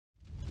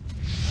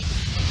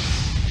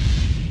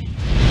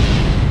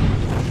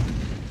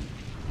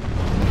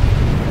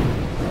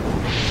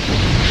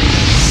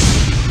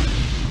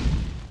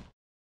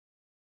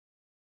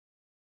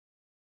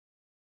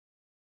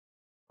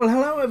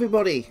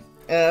everybody.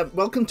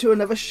 Welcome to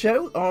another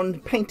show on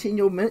painting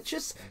your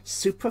miniatures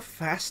super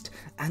fast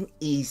and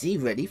easy,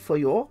 ready for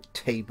your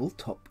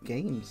tabletop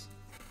games.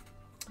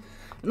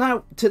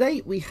 Now,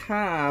 today we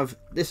have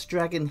this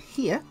dragon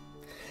here.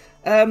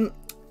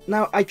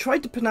 Now, I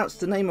tried to pronounce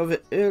the name of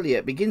it earlier.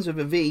 It begins with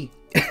a V.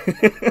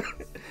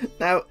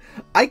 Now,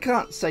 I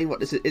can't say what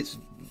this is. It's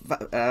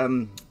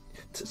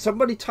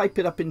somebody type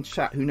it up in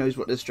chat who knows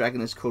what this dragon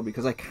is called,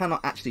 because I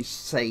cannot actually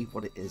say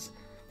what it is.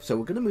 So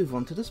we're going to move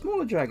on to the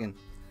smaller dragon.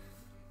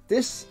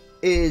 This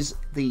is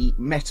the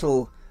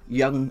metal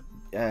young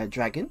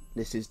dragon.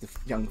 This is the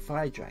young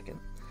fire dragon.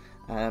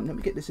 Let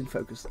me get this in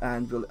focus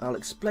and I'll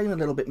explain a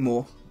little bit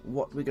more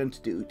what we're going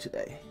to do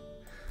today.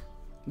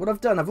 What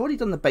I've already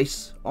done the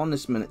base on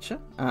this miniature,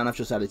 and I've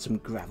just added some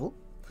gravel,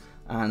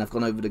 and I've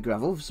gone over the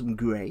gravel with some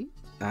grey,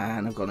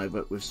 and I've gone over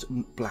it with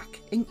some black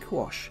ink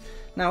wash.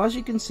 Now, as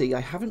you can see, I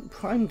haven't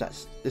primed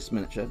this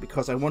miniature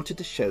because I wanted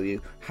to show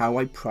you how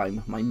I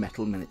prime my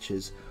metal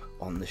miniatures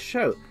on the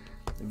show.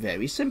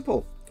 Very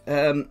simple.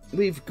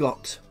 We've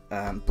got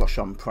brush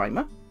on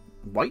primer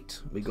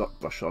white, we got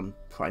brush on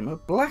primer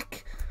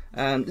black.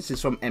 This is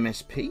from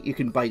MSP. You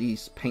can buy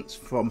these paints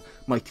from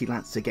Mighty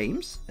Lancer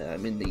Games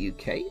in the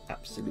UK.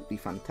 Absolutely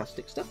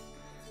fantastic stuff.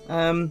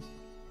 Now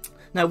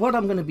what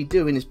I'm going to be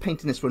doing is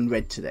painting this one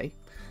red today.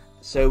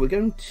 So we're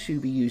going to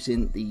be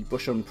using the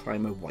brush on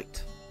primer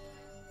white.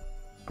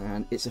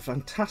 And it's a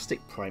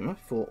fantastic primer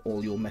for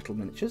all your metal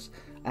miniatures.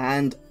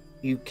 And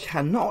you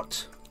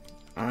cannot,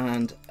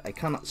 and I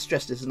cannot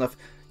stress this enough,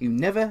 you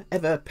never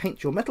ever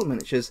paint your metal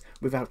miniatures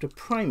without a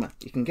primer.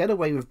 You can get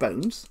away with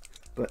bones,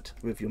 but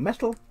with your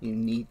metal, you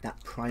need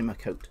that primer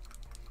coat.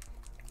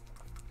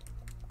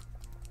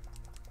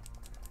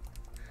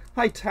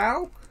 Hi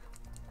Tal,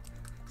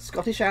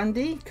 Scottish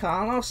Andy,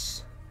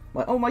 Carlos,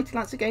 my Almighty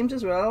Lancer Games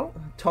as well.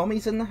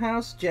 Tommy's in the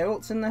house,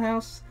 Gerald's in the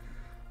house.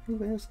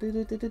 Who else?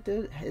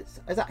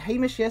 Is that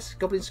Hamish? Yes,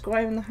 Goblin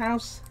Squire in the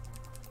house.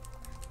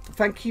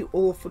 Thank you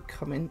all for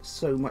coming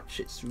so much.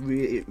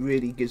 It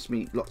really gives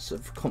me lots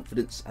of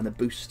confidence and a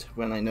boost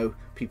when I know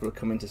people are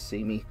coming to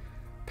see me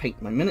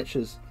paint my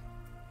miniatures.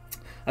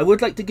 I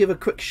would like to give a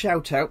quick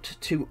shout out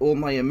to all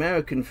my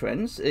American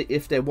friends,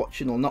 if they're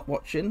watching or not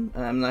watching,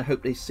 and I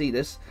hope they see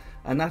this,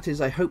 and that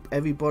is, I hope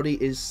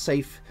everybody is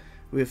safe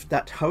with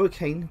that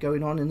hurricane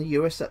going on in the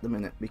US at the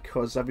minute,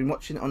 because I've been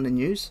watching it on the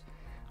news,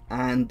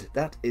 and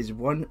that is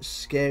one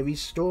scary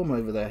storm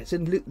over there. It's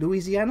in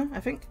Louisiana, I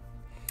think.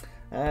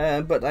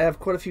 But I have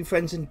quite a few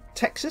friends in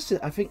Texas,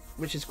 I think,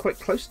 which is quite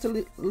close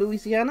to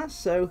Louisiana,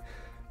 so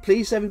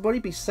please everybody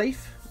be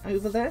safe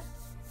over there.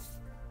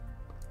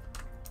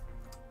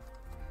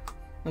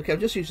 Okay,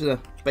 I'm just using a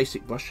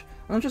basic brush,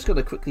 and I'm just going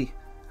to quickly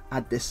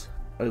add this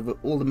over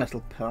all the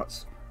metal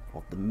parts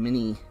of the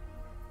mini.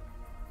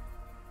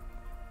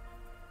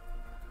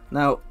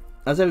 Now,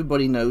 as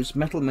everybody knows,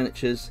 metal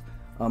miniatures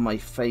are my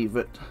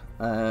favourite.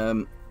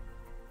 I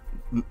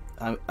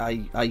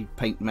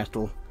paint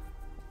metal.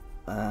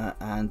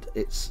 And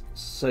it's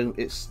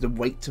the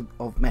weight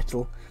of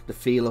metal, the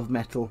feel of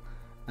metal,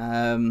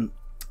 and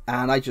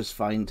I just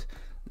find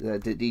the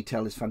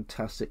detail is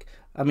fantastic.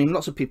 I mean,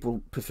 lots of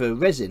people prefer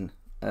resin.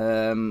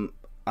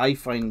 I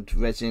find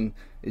resin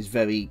is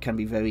can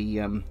be very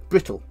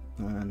brittle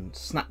and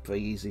snap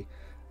very easy.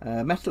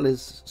 Metal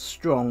is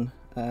strong,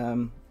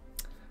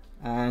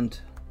 and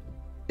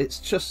it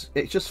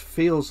just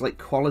feels like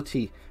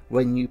quality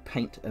when you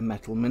paint a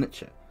metal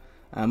miniature.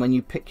 And when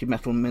you pick your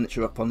metal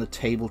miniature up on the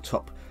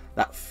tabletop,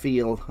 that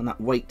feel and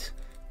that weight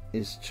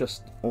is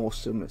just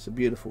awesome. It's a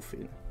beautiful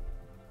feeling.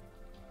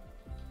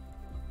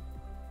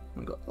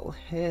 I've got a little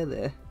hair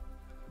there.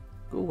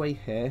 Go away,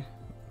 hair.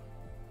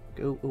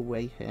 Go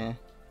away, hair.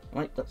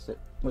 Right, that's it.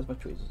 Where's my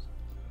tweezers?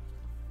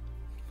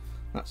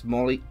 That's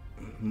Molly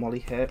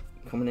hair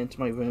coming into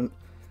my room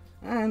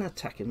and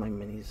attacking my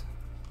minis.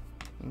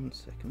 1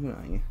 second, where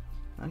are you?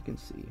 I can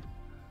see you.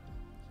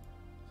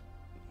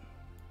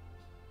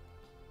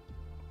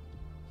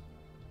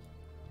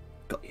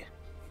 Got you.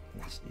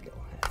 Nasty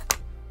little hair.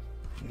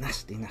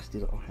 Nasty, nasty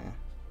little hair.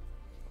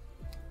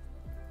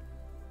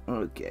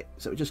 Okay,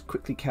 so just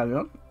quickly carry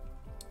on.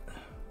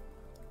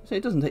 So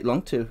it doesn't take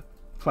long to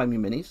prime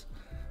your minis,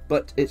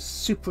 but it's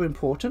super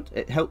important.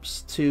 It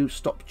helps to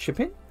stop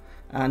chipping,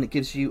 and it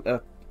gives you a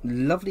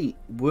lovely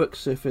work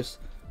surface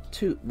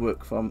to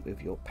work from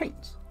with your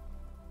paints.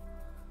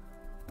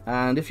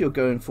 And if you're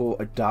going for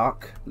a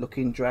dark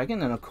looking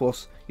dragon, then of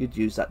course you'd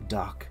use that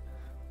dark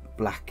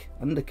black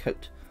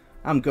undercoat.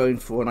 I'm going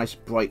for a nice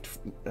bright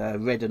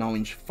red and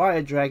orange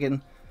fire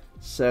dragon,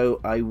 so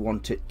I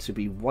want it to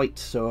be white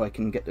so I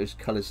can get those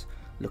colours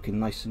looking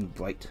nice and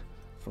bright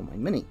for my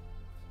mini.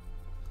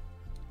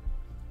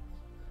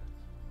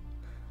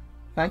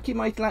 Thank you,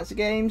 Mighty Lancer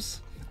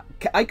Games.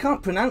 I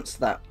can't pronounce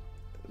that.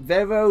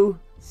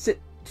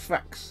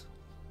 Verositfrax.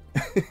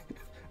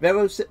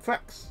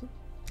 Verositfrax.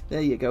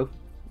 There you go.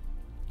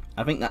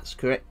 I think that's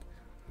correct.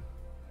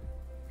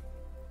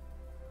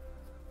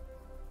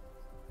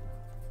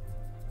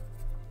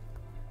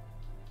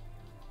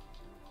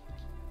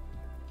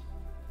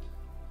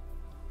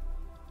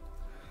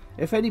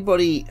 if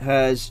anybody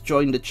has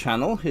joined the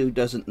channel who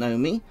doesn't know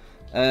me,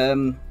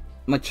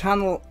 my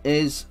channel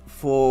is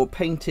for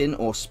painting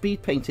or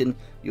speed painting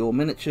your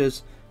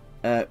miniatures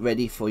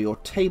ready for your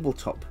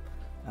tabletop.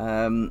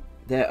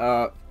 There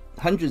are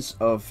hundreds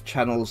of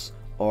channels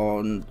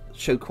on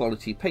show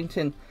quality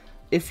painting.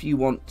 If you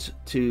want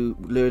to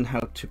learn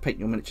how to paint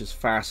your miniatures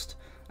fast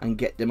and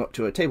get them up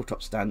to a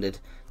tabletop standard,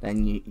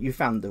 then you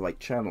found the right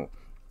channel.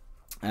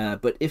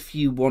 But if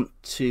you want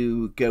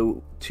to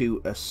go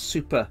to a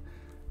super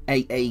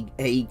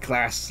A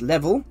class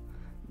level,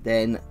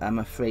 then I'm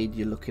afraid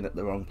you're looking at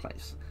the wrong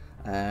place,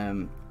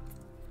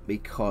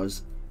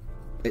 because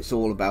it's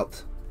all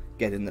about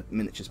getting the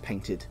miniatures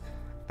painted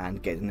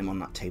and getting them on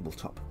that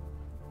tabletop.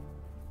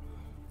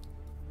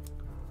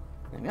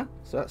 There we are.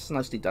 So that's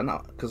nicely done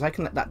now, because I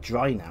can let that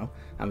dry now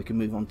and we can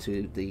move on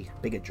to the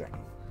bigger dragon.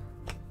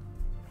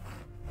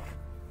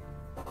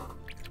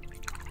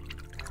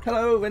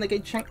 Hello,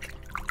 Renegade Shank.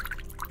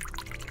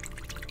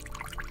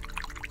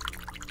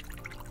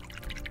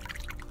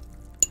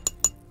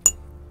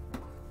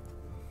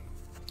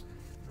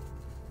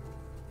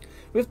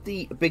 With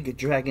the bigger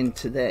dragon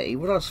today,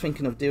 what I was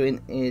thinking of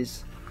doing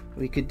is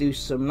we could do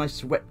some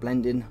nice wet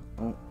blending.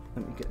 Oh,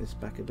 let me get this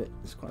back a bit.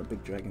 It's quite a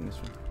big dragon, this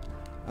one.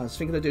 I was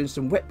thinking of doing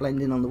some wet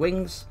blending on the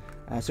wings.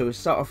 So we'll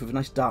start off with a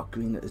nice dark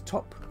green at the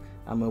top,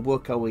 and we'll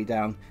work our way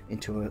down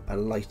into a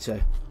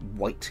lighter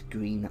white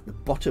green at the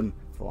bottom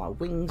for our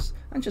wings,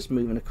 and just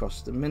moving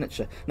across the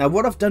miniature. Now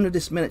what I've done with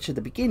this miniature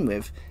to begin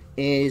with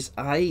is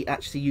I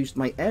actually used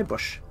my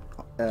airbrush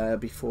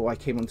before I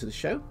came onto the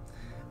show,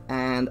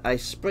 and I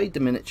sprayed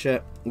the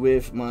miniature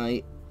with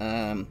my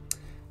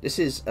this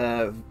is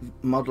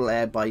Model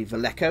Air by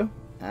Vallejo,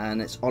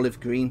 and it's olive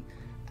green.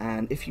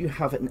 And if you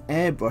have an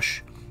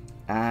airbrush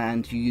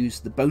and you use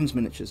the Bones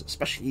miniatures,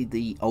 especially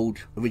the old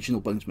original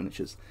Bones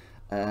miniatures,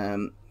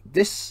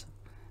 this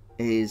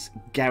is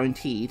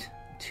guaranteed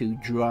to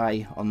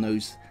dry on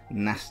those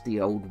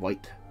nasty old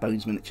white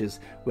Bones miniatures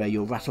where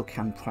your rattle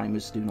can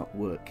primers do not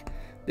work.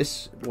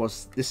 This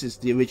is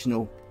the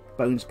original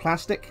Bones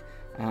plastic,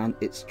 and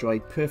it's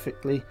dried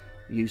perfectly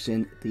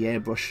using the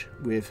airbrush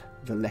with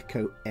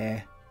Vallejo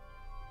Air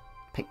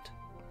paint.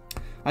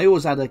 I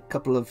always add a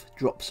couple of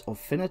drops of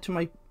thinner to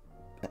my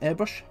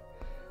airbrush,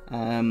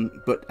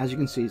 but as you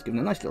can see, it's given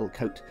a nice little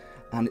coat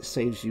and it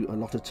saves you a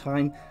lot of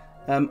time.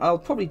 I'll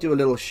probably do a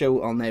little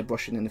show on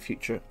airbrushing in the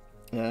future,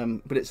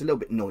 but it's a little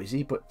bit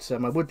noisy, but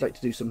I would like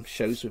to do some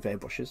shows with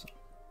airbrushes,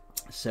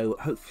 so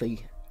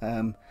hopefully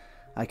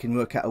I can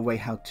work out a way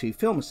how to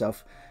film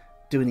myself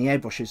doing the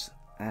airbrushes,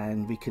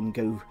 and we can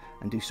go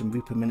and do some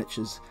Rupert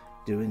miniatures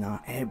doing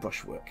our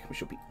airbrush work,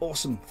 which will be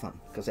awesome fun,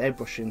 because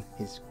airbrushing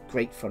is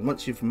great fun.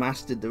 Once you've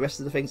mastered the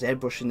rest of the things,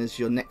 airbrushing is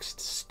your next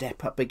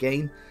step up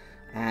again.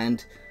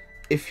 And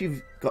if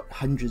you've got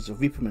hundreds of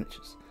Reaper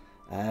miniatures,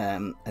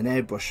 an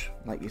airbrush,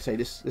 like you say,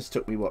 this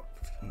took me what,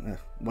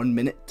 1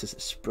 minute to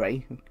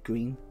spray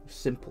green.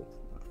 Simple.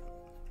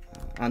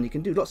 And you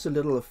can do lots of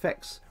little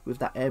effects with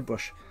that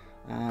airbrush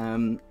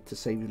to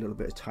save you a little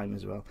bit of time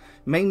as well.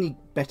 Mainly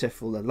better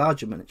for the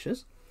larger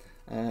miniatures,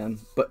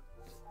 but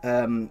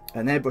an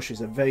airbrush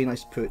is a very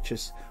nice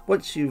purchase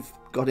once you've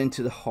got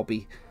into the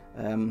hobby.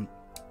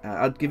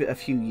 I'd give it a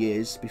few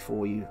years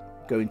before you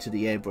go into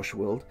the airbrush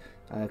world,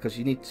 because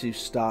you need to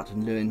start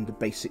and learn the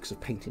basics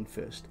of painting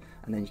first,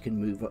 and then you can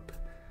move up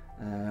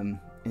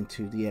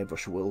into the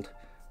airbrush world.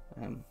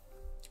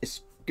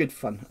 It's good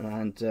fun,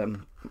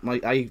 and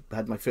I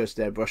had my first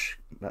airbrush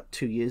about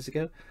 2 years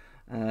ago,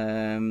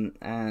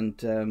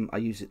 and I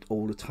use it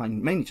all the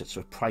time, mainly just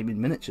for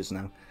priming miniatures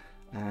now,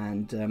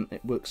 and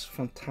it works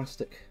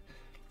fantastic.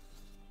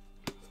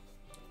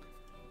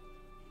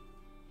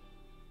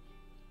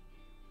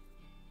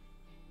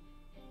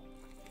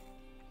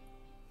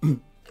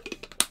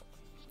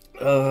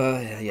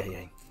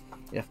 Yeah.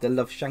 You have to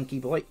love Shanky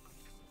Boy.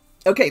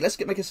 Okay, let's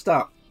make a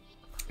start.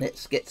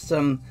 Let's get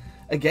some.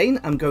 Again,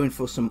 I'm going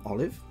for some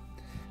olive.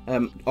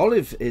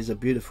 Olive is a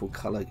beautiful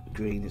colour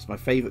green. It's my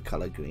favourite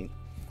colour green.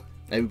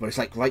 Everybody's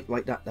like, write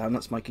that down.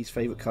 That's Mikey's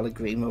favourite colour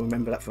green. We'll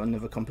remember that for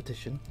another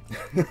competition.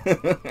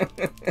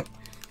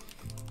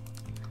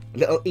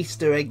 Little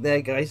Easter egg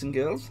there, guys and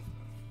girls.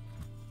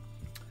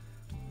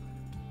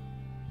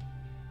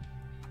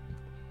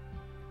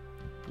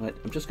 Right,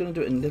 I'm just going to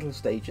do it in little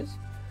stages.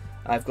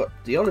 I've got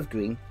the olive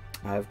green.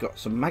 I've got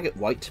some maggot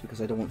white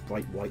because I don't want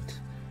bright white.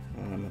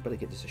 I better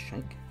give this a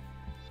shake.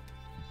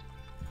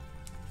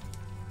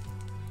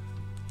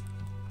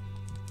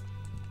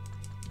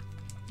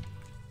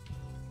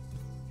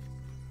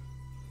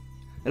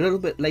 A little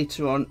bit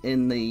later on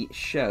in the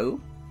show,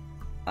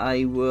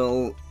 I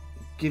will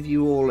give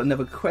you all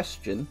another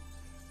question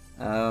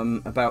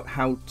about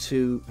how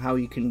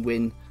you can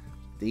win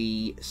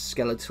the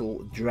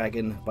Skeletal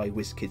Dragon by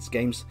WizKids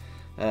Games,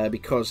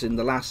 because in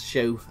the last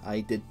show I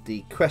did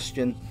the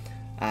question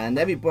and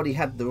everybody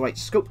had the right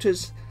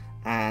sculptors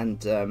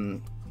and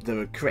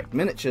the correct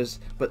miniatures,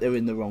 but they're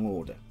in the wrong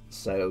order.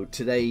 So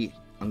today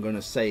I'm going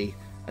to say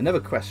another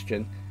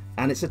question,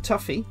 and it's a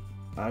toughie.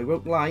 I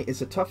won't lie,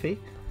 it's a toughie.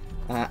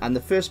 And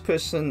the first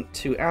person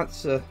to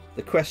answer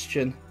the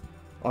question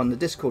on the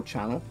Discord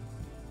channel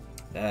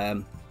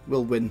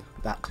will win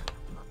that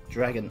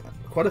dragon.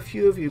 Quite a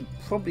few of you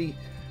probably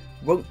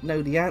won't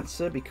know the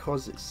answer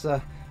because it's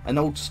an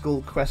old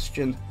school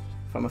question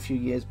from a few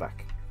years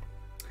back.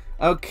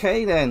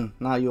 Okay then,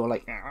 now you're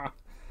like, ah.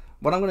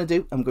 What I'm going to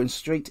do, I'm going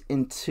straight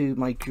into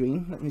my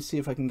green. Let me see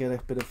if I can get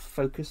a bit of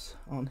focus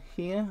on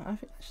here. I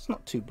think it's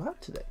not too bad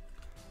today.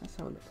 Let's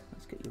have a look.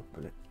 Let's get your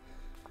bullet.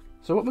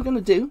 So what we're going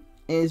to do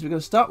is we're going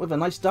to start with a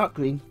nice dark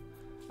green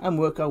and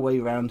work our way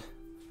around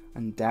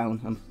and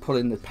down and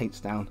pulling the paints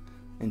down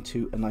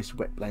into a nice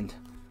wet blend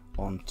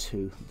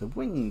onto the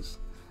wings.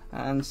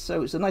 And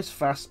so it's a nice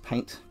fast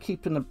paint,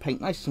 keeping the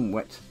paint nice and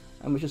wet,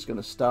 and we're just going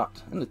to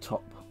start in the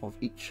top of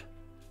each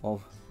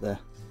of the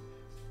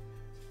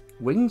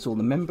wings, or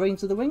the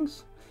membranes of the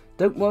wings.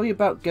 Don't worry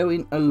about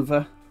going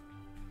over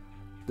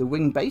the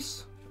wing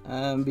base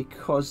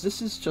because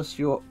this is just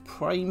your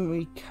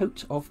primary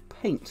coat of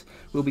paint.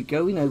 We'll be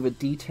going over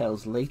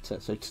details later,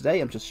 so today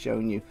I'm just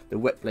showing you the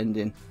wet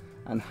blending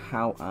and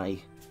how I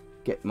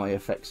get my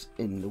effects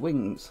in the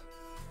wings.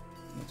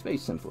 It's very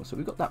simple. So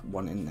we've got that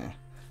one in there.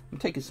 I'm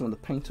taking some of the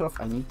paint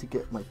off. I need to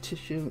get my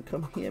tissue.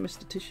 Come here,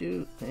 Mr.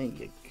 Tissue. There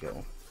you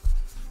go.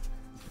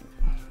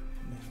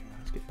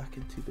 Let's get back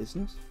into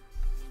business.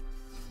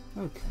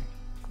 Okay,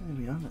 there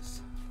we are.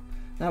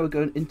 Now we're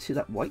going into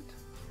that white,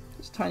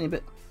 just a tiny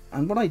bit.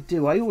 And what I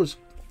do, I always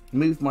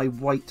move my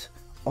white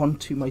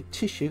onto my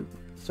tissue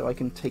so I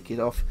can take it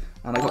off,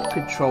 and I got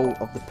control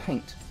of the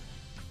paint.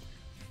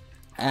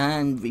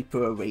 And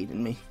Reaper are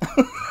raiding me.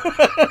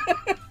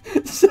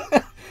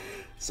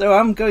 So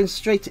I'm going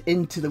straight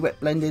into the wet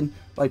blending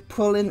by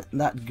pulling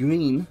that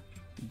green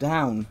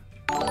down.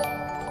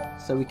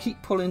 So we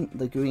keep pulling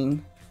the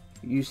green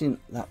using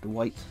that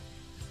white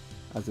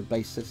as a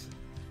basis.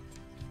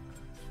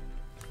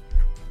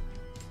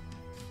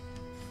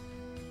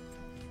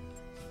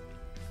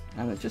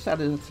 And I just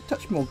added a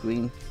touch more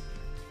green.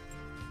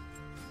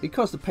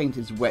 Because the paint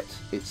is wet,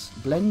 it's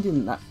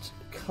blending that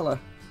colour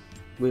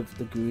with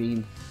the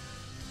green.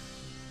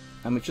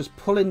 And we're just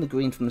pulling the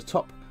green from the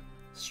top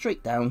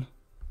straight down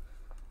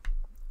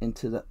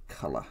into the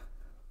colour.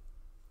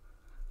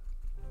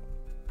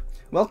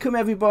 Welcome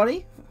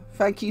everybody.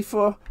 Thank you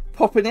for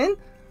popping in.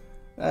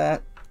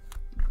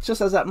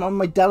 Just as I'm on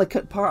my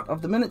delicate part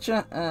of the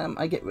miniature,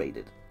 I get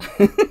raided.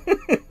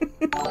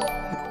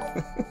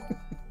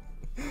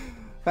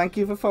 Thank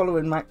you for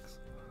following, Max.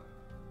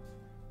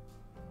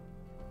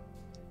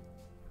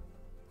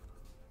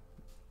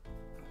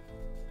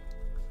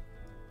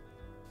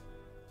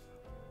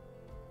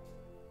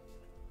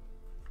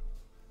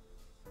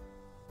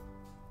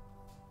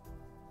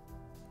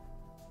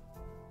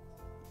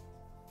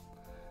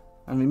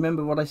 And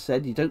remember what I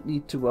said, you don't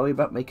need to worry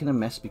about making a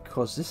mess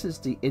because this is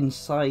the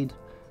inside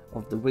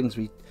of the wings.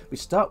 We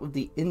start with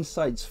the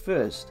insides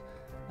first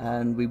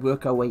and we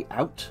work our way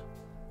out,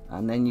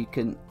 and then you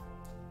can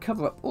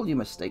cover up all your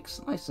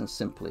mistakes nice and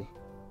simply.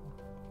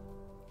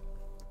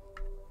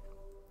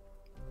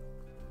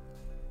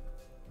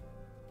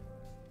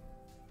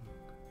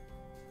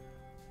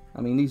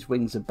 I mean, these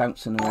wings are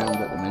bouncing around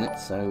at the minute,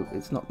 so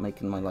it's not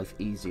making my life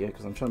easier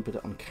because I'm trying to put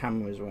it on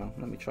camera as well.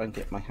 Let me try and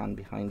get my hand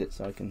behind it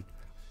so I can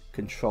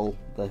control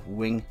the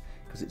wing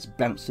because it's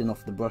bouncing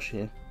off the brush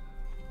here.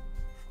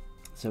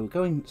 So we're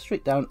going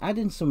straight down,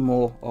 adding some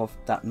more of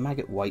that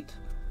maggot white,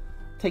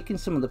 taking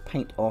some of the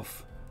paint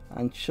off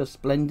and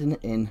just blending it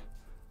in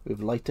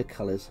with lighter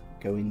colours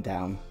going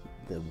down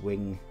the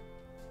wing.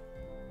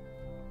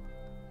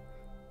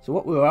 So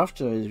what we're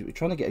after is we're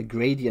trying to get a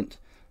gradient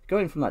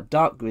going from that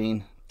dark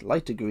green to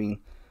lighter green,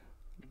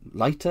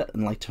 lighter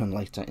and lighter and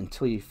lighter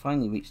until you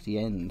finally reach the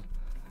end,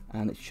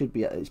 and it should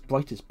be at its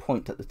brightest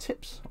point at the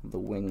tips of the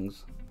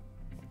wings.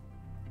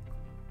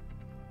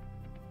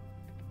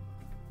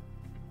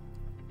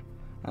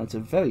 And it's a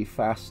very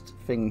fast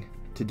thing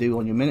to do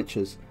on your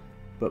miniatures,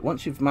 but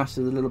once you've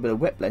mastered a little bit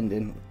of wet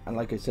blending, and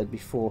like I said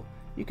before,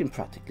 you can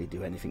practically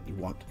do anything you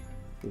want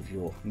with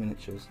your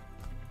miniatures.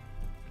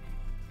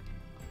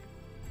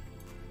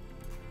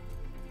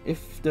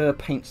 If the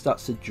paint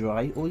starts to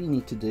dry, all you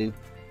need to do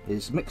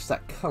is mix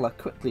that colour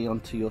quickly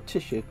onto your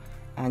tissue,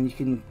 and you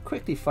can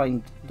quickly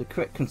find the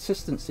correct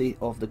consistency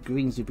of the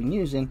greens you've been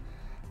using,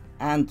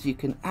 and you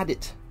can add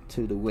it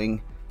to the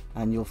wing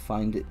and you'll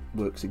find it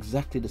works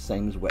exactly the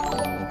same as wet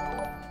blending.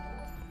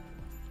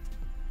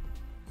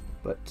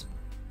 But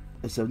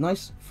it's a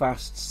nice,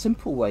 fast,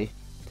 simple way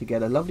to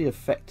get a lovely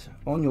effect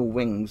on your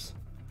wings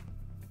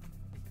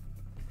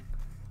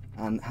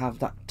and have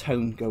that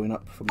tone going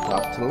up from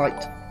dark to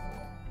light.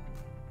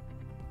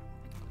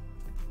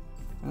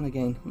 And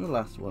again on the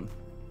last one.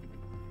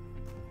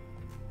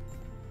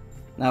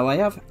 Now I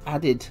have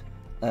added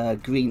a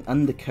green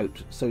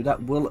undercoat, so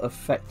that will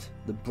affect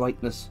the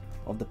brightness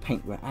of the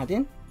paint we're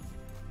adding,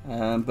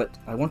 but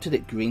I wanted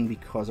it green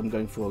because I'm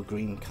going for a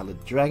green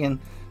coloured dragon,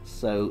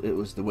 so it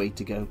was the way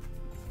to go.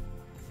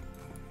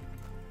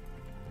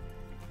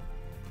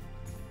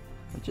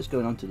 I'm just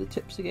going on to the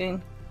tips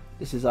again.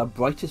 This is our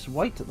brightest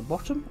white at the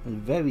bottom,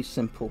 and very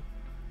simple.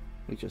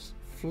 We just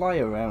fly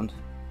around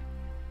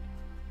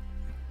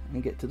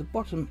and get to the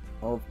bottom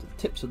of the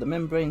tips of the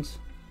membranes,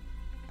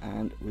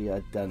 and we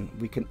are done.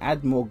 We can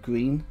add more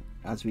green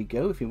as we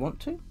go if you want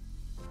to,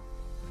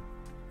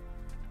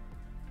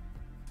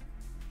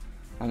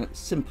 and it's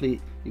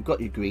simply, you've got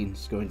your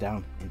greens going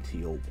down into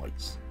your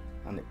whites,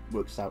 and it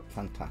works out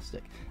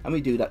fantastic. And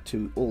we do that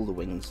to all the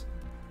wings.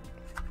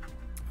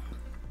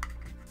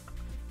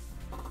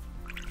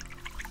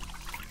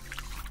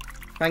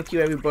 Thank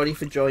you everybody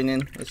for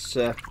joining. It's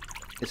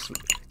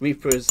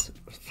Reaper's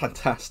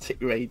fantastic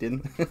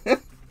raiding.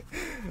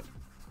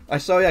 I'm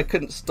sorry I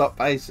couldn't stop.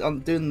 I'm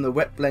doing the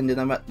wet blending.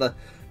 I'm at the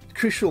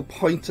crucial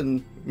point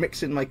and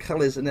mixing my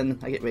colours, and then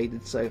I get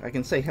raided. So I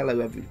can say hello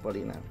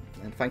everybody now,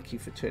 and thank you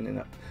for turning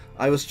up.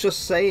 I was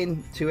just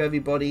saying to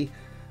everybody,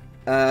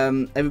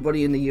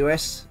 everybody in the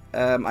US,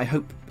 I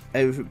hope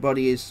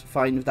everybody is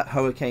fine with that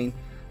hurricane.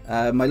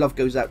 My love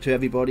goes out to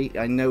everybody.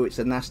 I know it's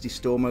a nasty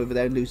storm over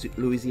there in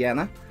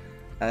Louisiana.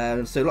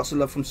 So lots of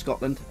love from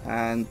Scotland,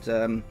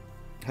 and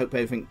hope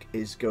everything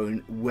is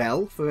going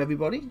well for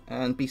everybody,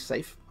 and be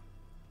safe.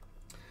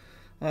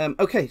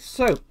 Okay,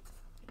 so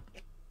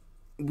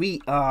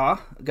we are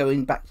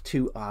going back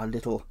to our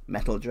little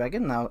metal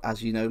dragon. Now,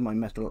 as you know, my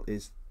metal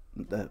is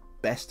the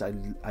best.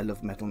 I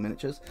love metal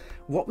miniatures.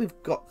 What we've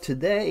got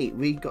today,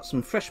 we got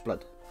some fresh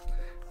blood,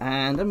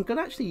 and I'm going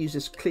to actually use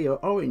this clear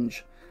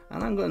orange,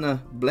 and I'm going to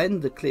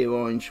blend the clear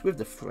orange with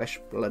the fresh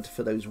blood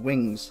for those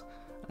wings,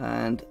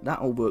 and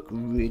that'll work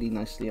really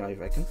nicely, I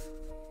reckon.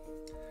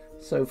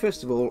 So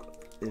first of all,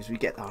 is we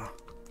get our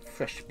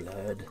fresh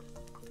blood.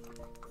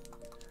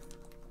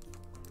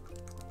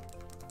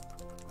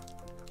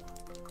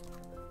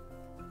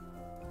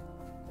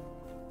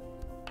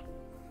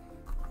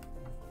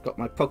 Got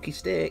my pokey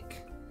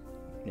stick.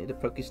 Need a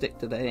pokey stick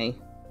today.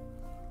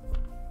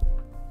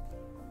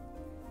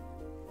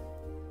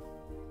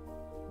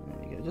 There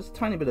we go, just a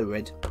tiny bit of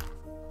red.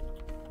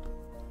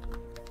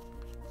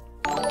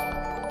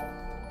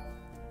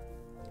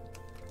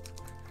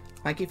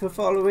 Thank you for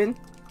following.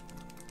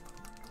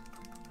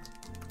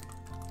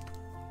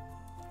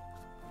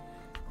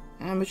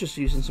 And we're just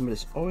using some of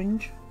this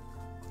orange.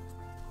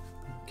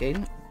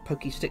 Again,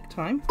 pokey stick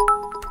time.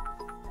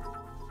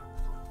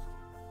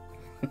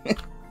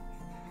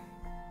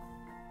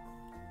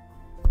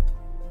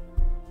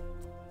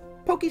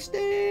 Pokey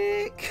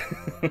stick!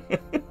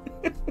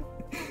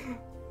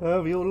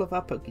 Oh, we all love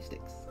our pokey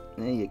sticks.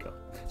 There you go.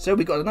 So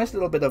we got a nice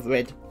little bit of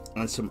red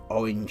and some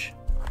orange,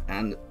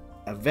 and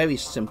a very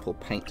simple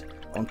paint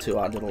onto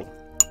our little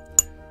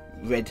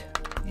red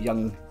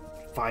young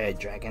fire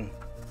dragon.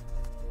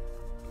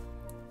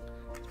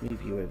 Let's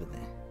move you over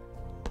there.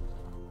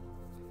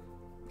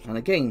 And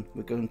again,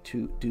 we're going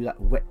to do that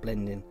wet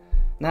blending.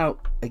 Now,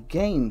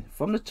 again,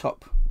 from the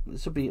top,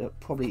 this will be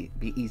probably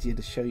be easier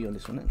to show you on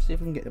this one. Let's see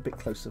if we can get a bit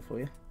closer for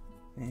you.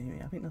 There we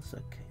go. I think that's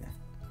okay there.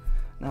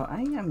 Now,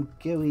 I am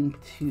going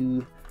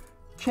to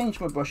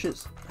change my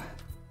brushes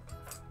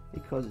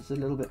because it's a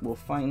little bit more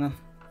finer.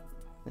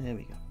 There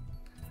we go.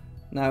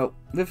 Now,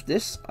 with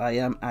this, I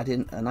am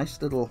adding a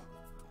nice little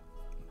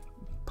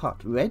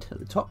part red at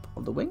the top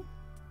of the wing.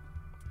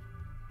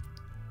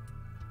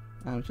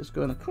 I'm just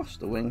going across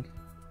the wing,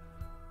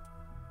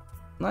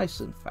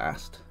 nice and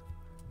fast,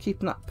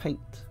 keeping that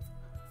paint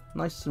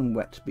nice and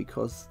wet,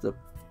 because the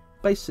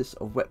basis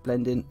of wet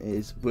blending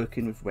is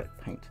working with wet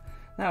paint.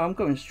 Now I'm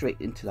going straight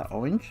into that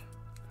orange,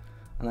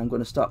 and I'm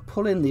going to start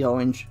pulling the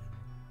orange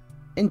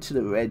into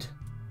the red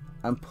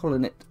and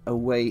pulling it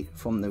away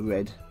from the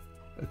red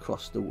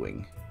across the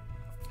wing.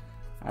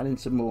 Adding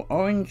some more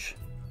orange,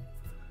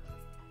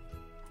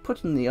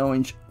 putting the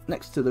orange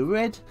next to the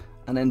red,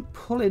 and then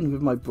pulling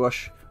with my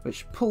brush,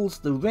 which pulls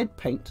the red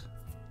paint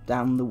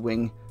down the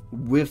wing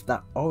with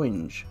that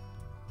orange.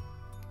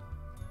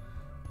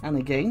 And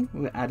again,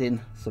 we're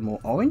adding some more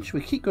orange.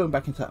 We keep going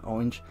back into that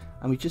orange,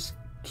 and we just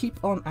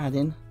keep on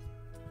adding,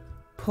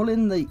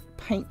 pulling the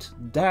paint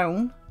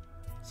down.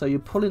 So you're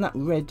pulling that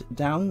red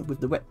down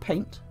with the wet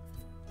paint,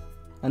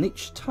 and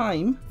each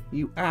time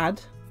you add,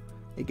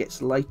 it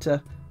gets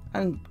lighter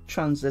and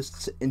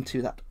transitions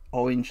into that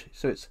orange,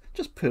 so it's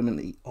just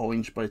permanently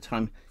orange by the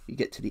time you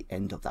get to the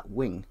end of that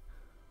wing.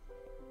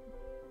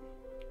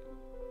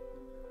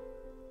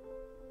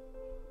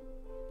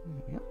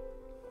 Yeah.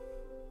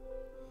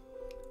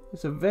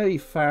 It's a very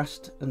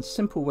fast and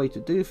simple way to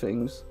do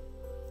things,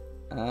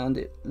 and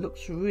it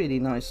looks really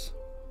nice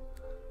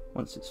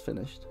once it's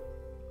finished.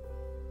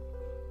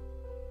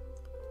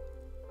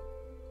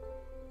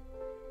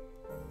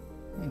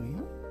 There we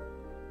go.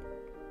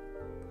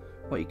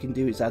 What you can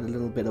do is add a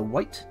little bit of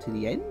white to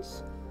the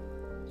ends,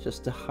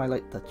 just to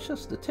highlight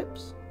just the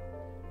tips.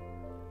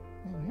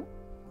 There we go.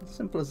 As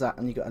simple as that,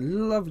 and you've got a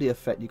lovely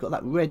effect. You've got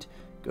that red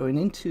going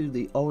into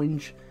the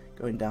orange,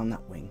 going down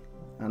that wing.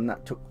 And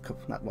that took a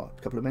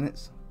couple of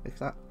minutes, if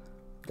that.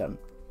 Done.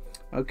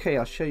 Okay,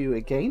 I'll show you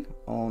again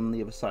on the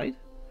other side.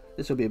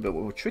 This will be a bit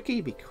more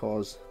tricky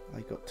because I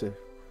got to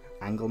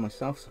angle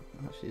myself. So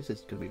actually, this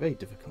is going to be very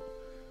difficult.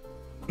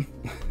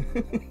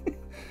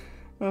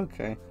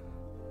 Okay.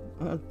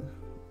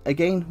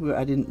 Again, we're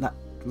adding that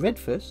red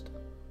first.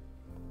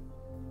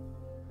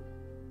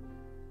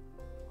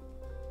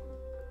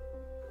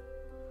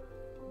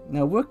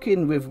 Now,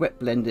 working with wet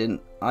blending,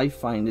 I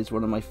find is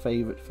one of my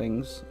favourite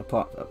things,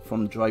 apart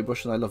from dry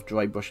brushing. I love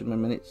dry brushing my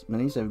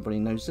minis, everybody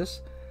knows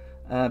this.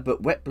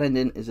 But wet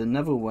blending is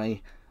another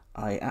way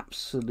I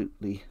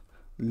absolutely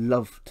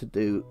love to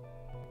do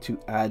to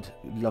add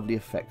lovely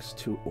effects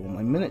to all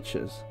my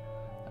miniatures.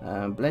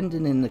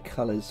 Blending in the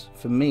colours,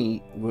 for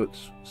me,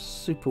 works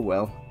super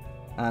well,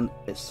 and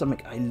it's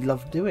something I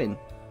love doing.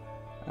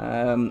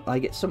 I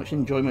get so much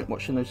enjoyment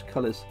watching those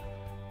colours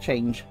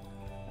change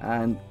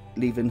and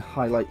leaving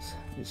highlights.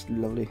 It's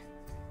lovely.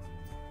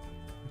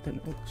 I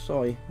don't know,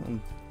 sorry,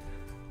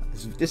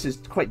 this is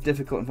quite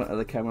difficult in front of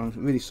the camera. I'm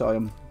really sorry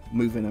I'm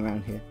moving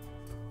around here.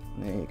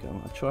 There you go.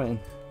 I'll try and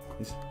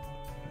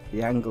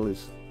the angle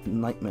is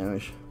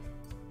nightmarish.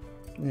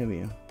 There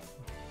we are.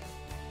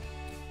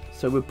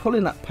 So we're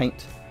pulling that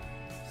paint,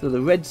 so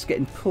the red's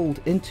getting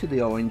pulled into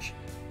the orange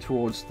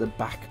towards the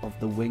back of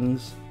the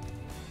wings,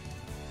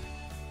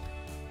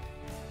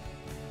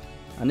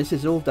 and this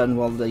is all done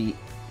while the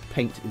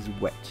paint is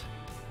wet.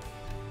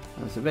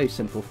 And it's a very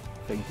simple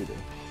thing to do.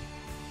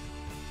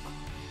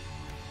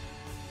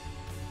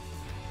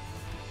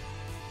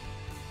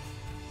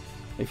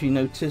 If you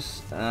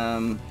notice,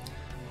 I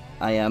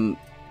am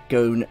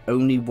going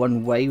only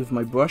one way with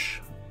my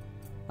brush.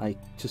 I'm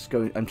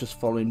just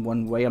following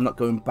one way. I'm not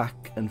going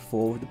back and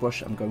forth with the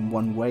brush. I'm going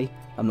one way.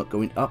 I'm not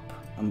going up.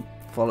 I'm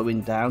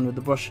following down with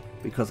the brush,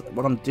 because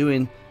what I'm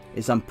doing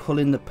is I'm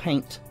pulling the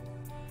paint.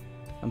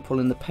 I'm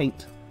pulling the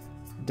paint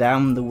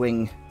down the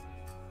wing.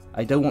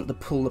 I don't want to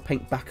pull the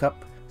paint back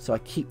up, so I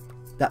keep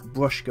that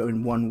brush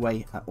going one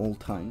way at all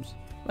times,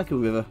 like a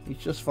river. You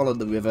just follow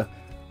the river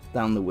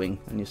down the wing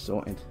and you're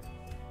sorted.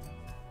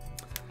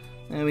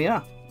 There we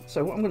are.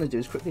 So what I'm going to do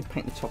is quickly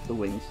paint the top of the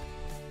wings,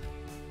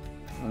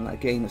 and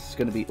again this is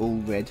going to be all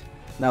red.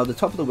 Now the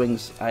top of the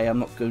wings I am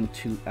not going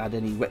to add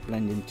any wet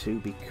blending to,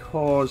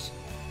 because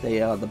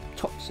they are the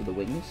tops of the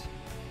wings.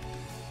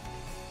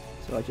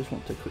 So I just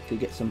want to quickly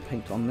get some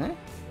paint on there.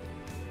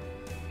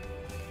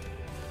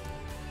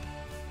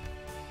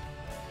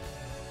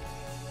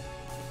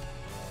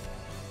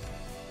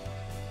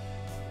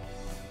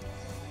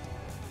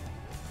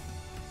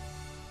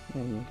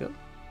 There you go.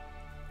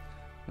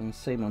 And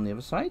same on the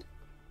other side.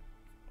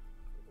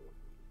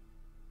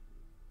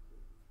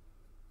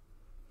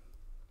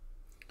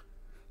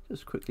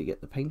 Just quickly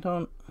get the paint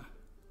on.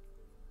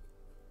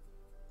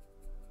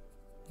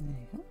 There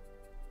you go.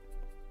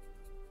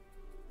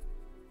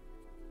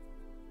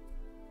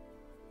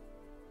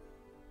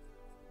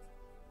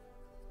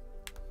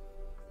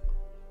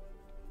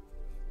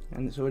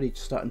 And it's already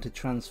starting to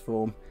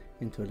transform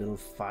into a little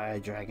fire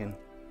dragon.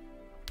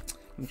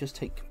 Let me just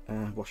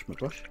wash my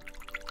brush.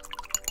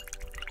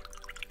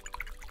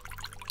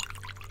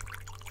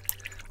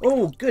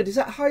 Oh, good. Is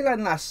that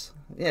Highland Lass?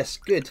 Yes,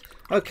 good.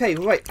 Okay,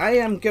 right. I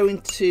am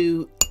going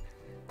to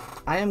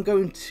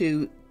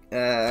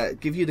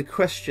give you the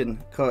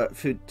question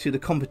to the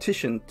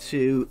competition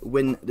to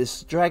win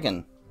this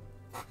dragon.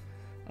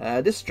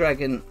 This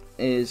dragon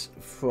is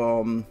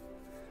from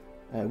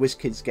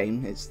WizKids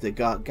game. It's the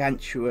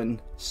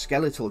Gargantuan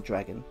Skeletal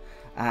Dragon,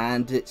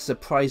 and it's a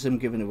prize I'm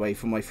giving away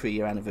for my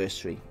 3-year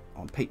anniversary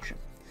on Patreon.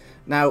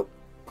 Now,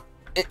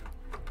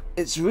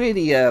 it's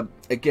really a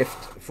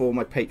gift for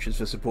my patrons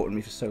for supporting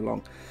me for so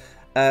long.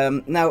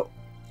 Now,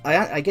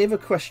 I gave a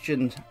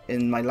question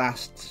in my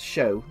last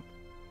show,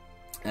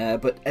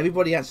 but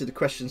everybody answered the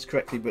questions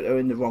correctly, but are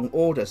in the wrong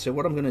order. So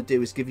what I'm going to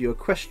do is give you a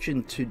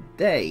question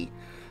today,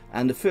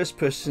 and the first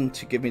person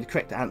to give me the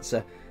correct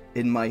answer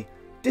in my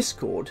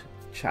Discord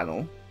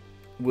channel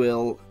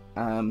will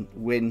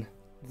win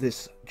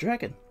this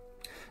dragon.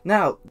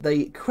 Now,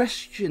 the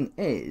question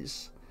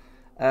is,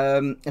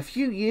 a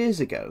few years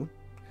ago,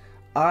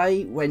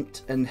 I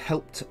went and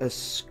helped a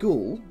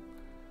school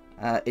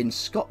in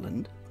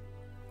Scotland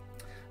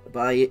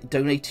by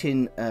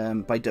donating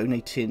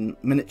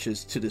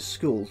miniatures to the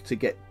school to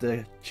get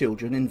the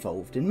children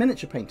involved in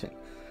miniature painting,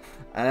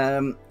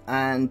 and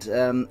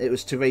it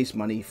was to raise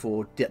money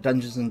for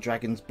Dungeons and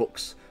Dragons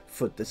books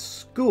for the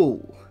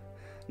school.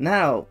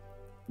 Now,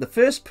 the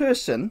first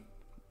person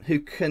who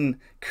can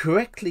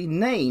correctly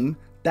name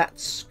that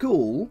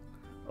school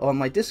on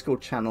my Discord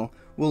channel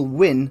will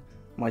win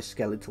my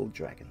skeletal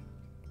dragon.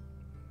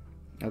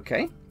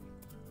 Okay.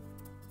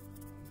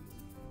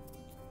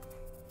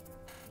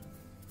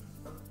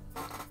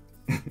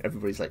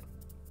 Everybody's like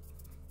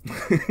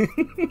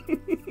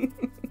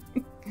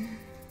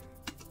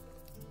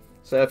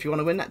so if you want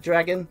to win that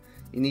dragon,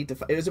 you need to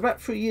it was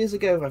about 3 years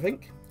ago, I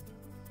think,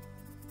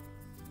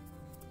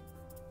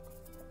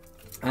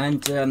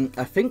 and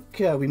I think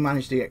we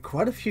managed to get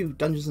quite a few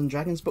Dungeons and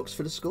Dragons books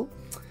for the school.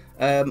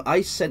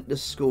 I sent the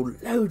school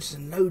loads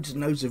and loads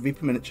and loads of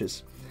Reaper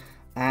miniatures,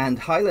 and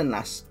Highland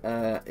Lass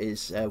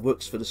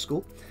works for the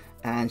school,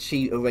 and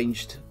she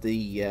arranged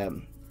the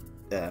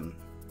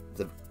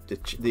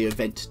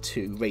event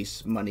to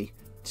raise money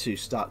to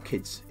start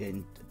kids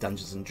in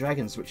Dungeons and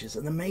Dragons, which is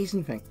an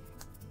amazing thing.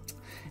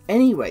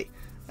 Anyway,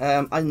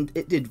 and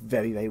it did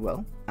very, very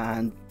well,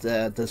 and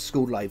the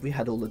school library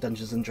had all the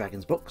Dungeons and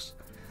Dragons books,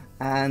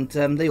 and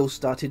they all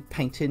started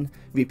painting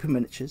Reaper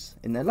miniatures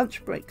in their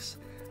lunch breaks.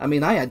 I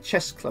mean, I had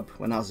chess club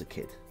when I was a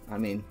kid. I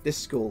mean, this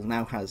school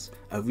now has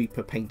a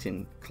Reaper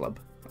painting club.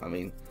 I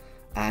mean,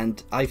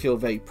 and I feel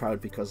very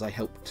proud because I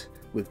helped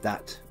with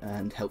that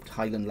and helped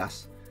Highland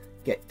Lass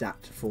get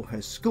that for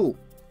her school.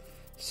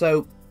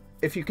 So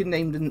if you can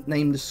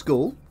name the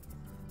school,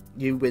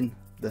 you win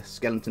the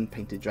skeleton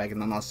painted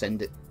dragon, and I'll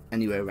send it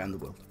anywhere around the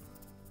world.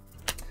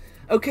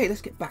 Okay,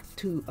 let's get back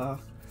to our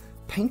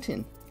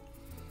painting.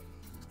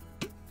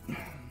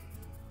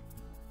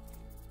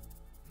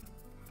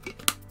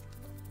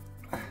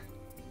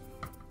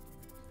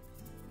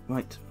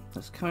 Right,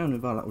 let's carry on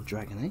with our little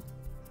dragon, eh?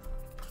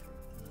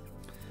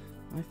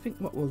 I think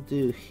what we'll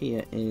do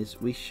here is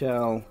we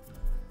shall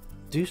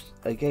do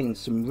again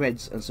some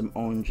reds and some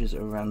oranges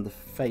around the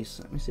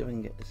face. Let me see if I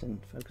can get this in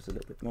focus a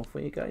little bit more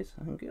for you guys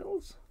and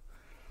girls.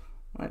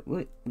 Right,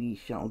 what we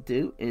shall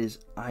do is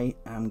I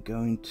am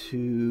going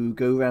to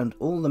go around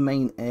all the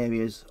main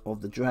areas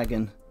of the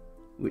dragon,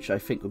 which I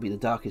think will be the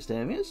darkest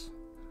areas.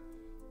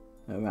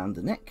 Around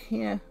the neck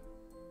here.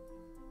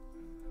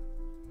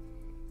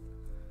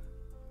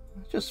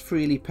 Just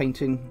freely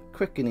painting,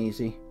 quick and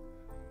easy.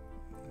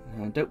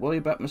 Don't worry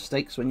about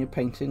mistakes when you're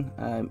painting.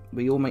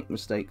 We all make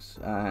mistakes,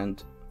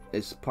 and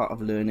it's part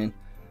of learning.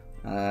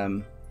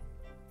 You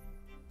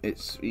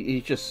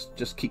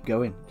just keep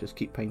going, just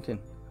keep painting.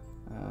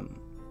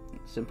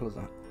 Simple as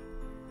that.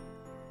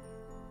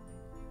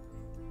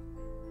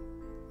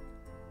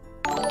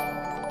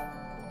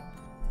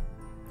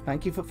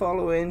 Thank you for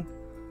following.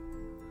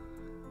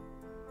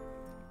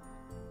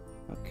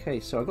 Okay,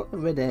 so I've got the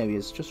red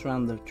areas just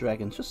around the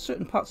dragon, just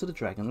certain parts of the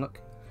dragon,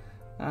 look.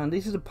 And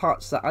these are the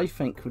parts that I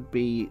think would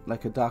be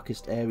like the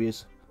darkest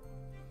areas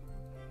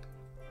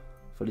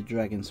for the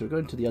dragon. So we're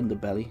going to the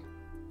underbelly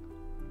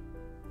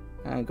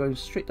and going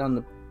straight down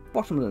the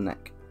bottom of the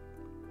neck.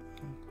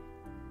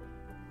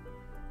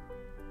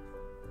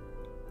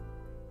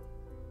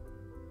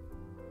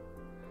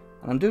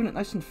 And I'm doing it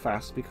nice and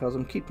fast because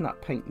I'm keeping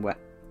that paint wet.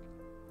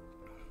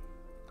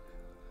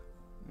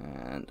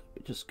 And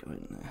we just go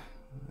in there.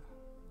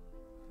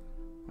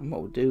 And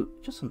what we'll do,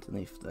 just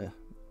underneath the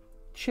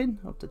chin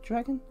of the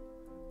dragon,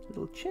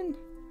 little chin.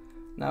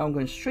 Now I'm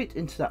going straight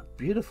into that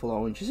beautiful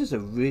orange. This is a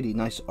really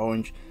nice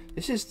orange.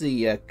 This is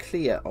the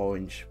clear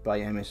orange by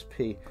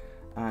MSP,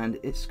 and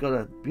it's got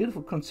a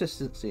beautiful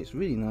consistency. It's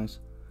really nice.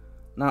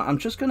 Now I'm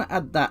just going to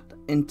add that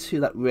into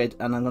that red,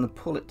 and I'm going to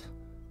pull it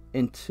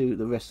into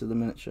the rest of the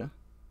miniature.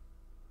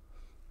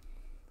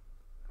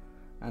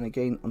 And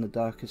again on the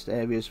darkest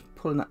areas,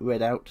 pulling that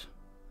red out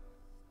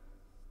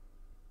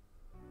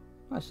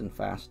nice and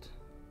fast.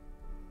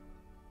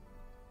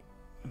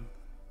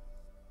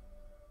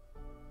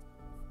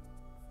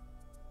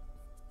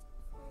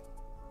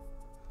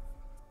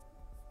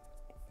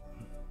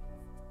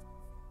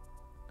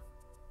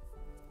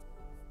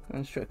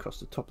 Going straight across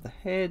the top of the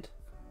head.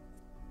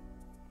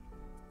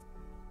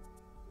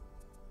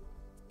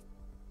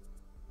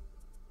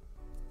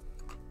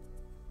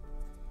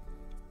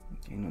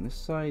 Again on this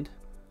side,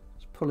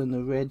 just pulling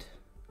the red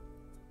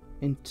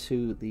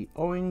into the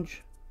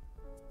orange.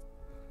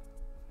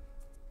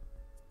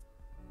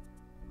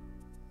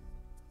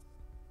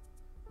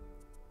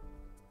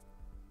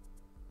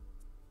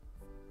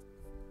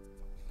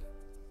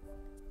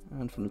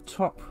 And from the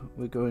top,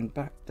 we're going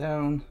back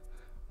down,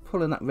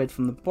 pulling that red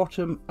from the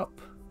bottom up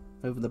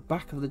over the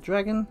back of the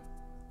dragon.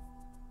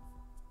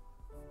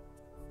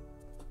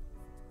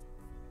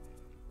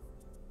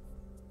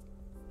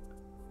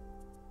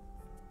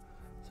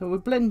 So we're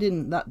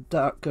blending that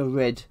darker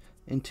red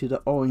into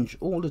the orange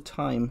all the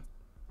time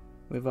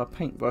with our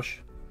paintbrush,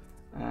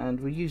 and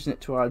we're using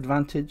it to our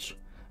advantage,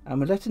 and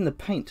we're letting the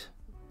paint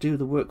do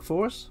the work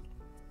for us.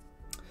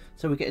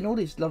 So we're getting all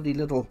these lovely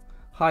little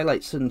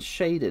highlights and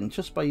shading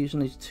just by using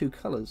these two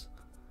colours,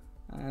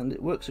 and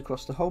it works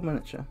across the whole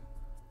miniature.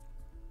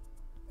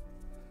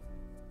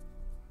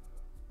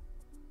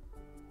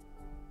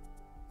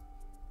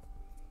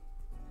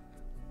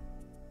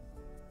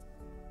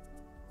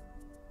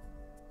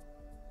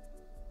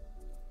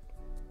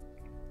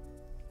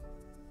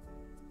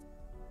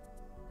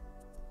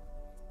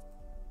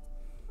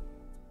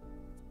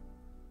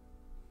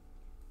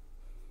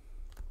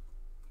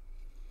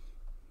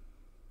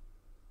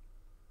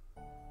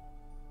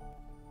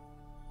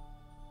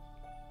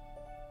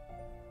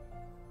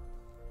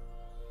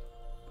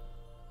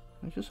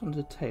 Just on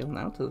the tail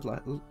now, to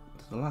the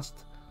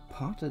last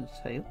part of the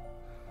tail.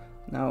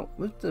 Now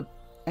with the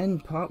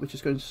end part, we're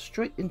just going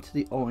straight into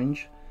the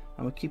orange,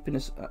 and we're keeping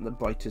this at the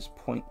brightest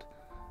point.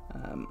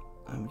 And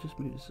we'll just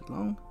move this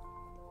along.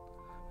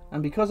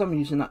 And because I'm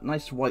using that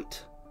nice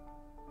white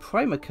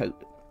primer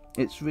coat,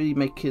 it's really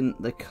making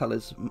the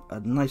colours a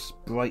nice,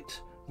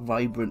 bright,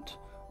 vibrant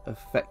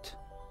effect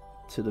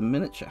to the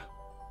miniature.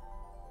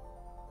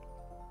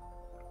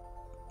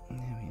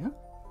 There we are.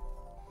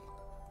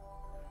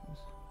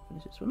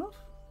 Finish this one off.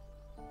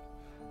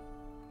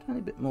 Tiny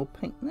bit more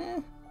paint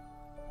there.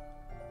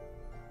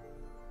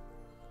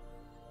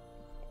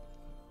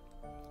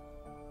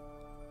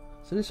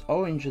 So this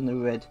orange and the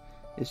red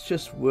It's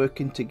just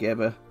working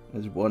together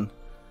as one.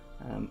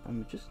 And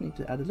we just need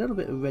to add a little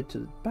bit of red to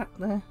the back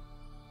there.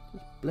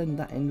 Just blend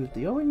that in with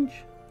the orange.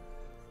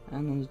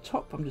 And on the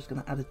top, I'm just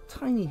going to add a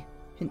tiny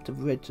hint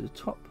of red to the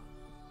top.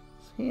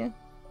 It's here.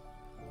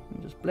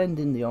 And just blend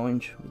in the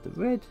orange with the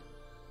red.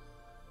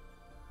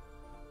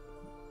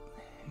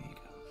 There you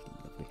go. It's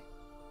lovely.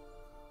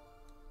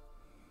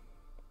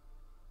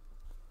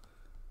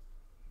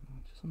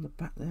 Just on the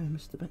back there, I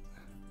missed a bit.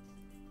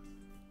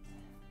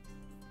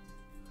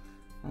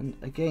 And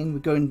again, we're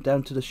going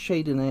down to the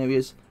shading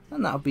areas,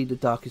 and that'll be the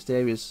darkest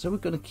areas. So we're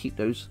going to keep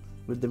those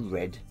with the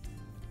red.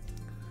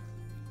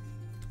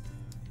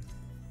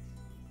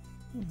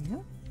 There we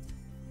go.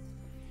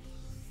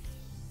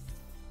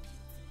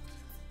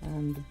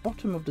 And the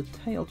bottom of the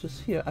tail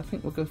just here, I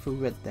think we'll go for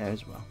red there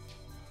as well.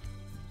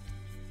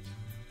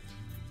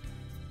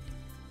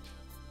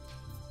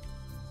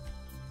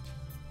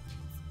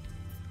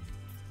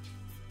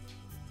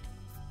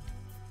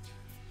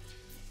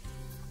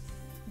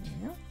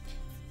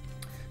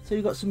 So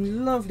you've got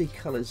some lovely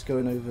colours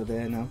going over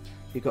there now.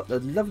 You've got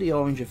the lovely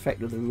orange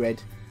effect of the red,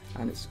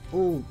 and it's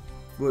all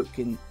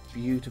working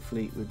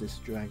beautifully with this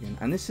dragon.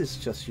 And this is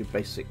just your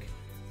basic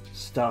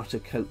starter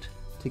coat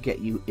to get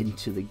you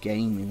into the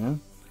game, you know.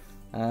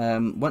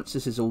 Once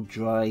this is all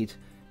dried,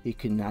 you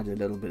can add a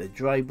little bit of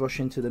dry brush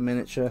into the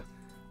miniature.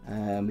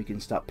 We can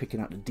start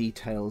picking out the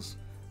details.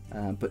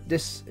 But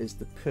this is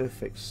the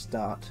perfect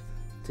start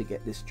to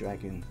get this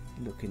dragon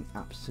looking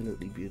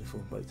absolutely beautiful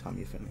by the time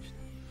you're finished.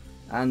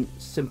 And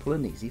simple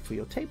and easy for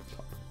your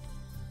tabletop.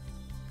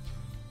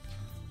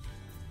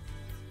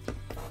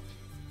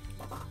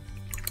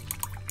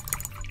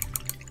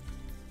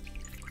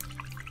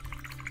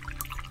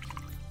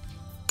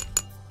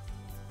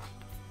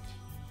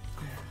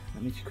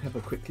 Let me just have a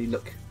quickly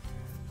look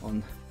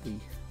on the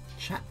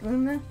chat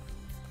room there.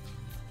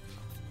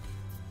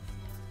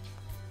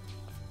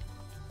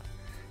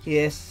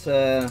 Yes,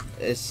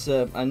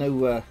 I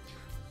know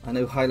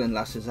Highland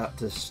Lass has had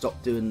to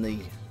stop doing the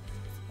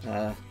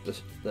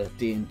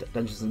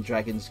Dungeons and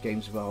Dragons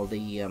games while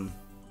the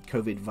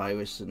COVID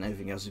virus and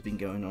everything else has been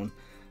going on.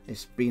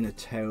 It's been a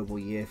terrible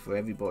year for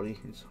everybody.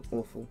 It's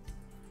awful.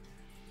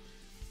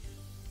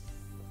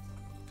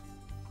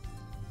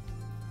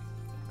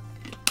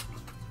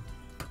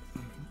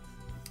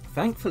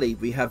 Thankfully,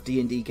 we have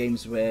D&D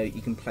games where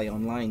you can play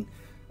online.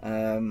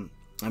 I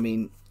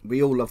mean,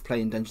 we all love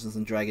playing Dungeons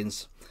and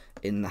Dragons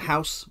in the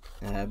house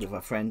with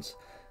our friends,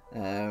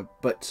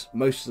 but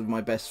most of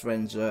my best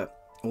friends are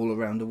all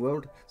around the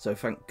world, so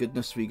thank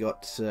goodness we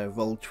got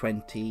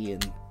Roll20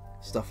 and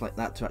stuff like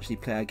that to actually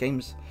play our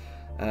games.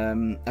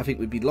 I think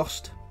we'd be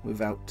lost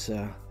without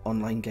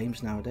online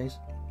games nowadays.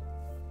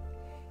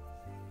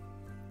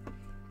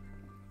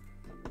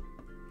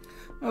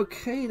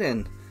 Okay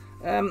then,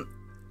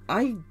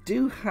 I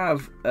do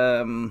have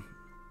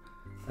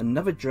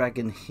another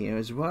dragon here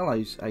as well.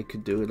 I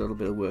could do a little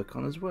bit of work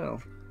on as well.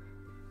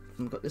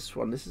 I've got this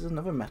one. This is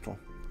another metal.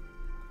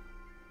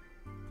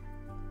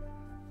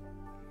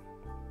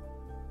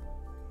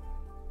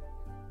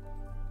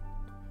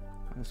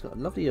 It's got a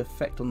lovely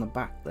effect on the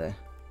back there.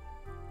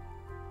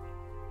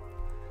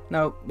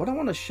 Now, what I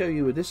want to show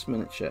you with this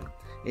miniature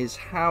is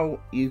how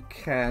you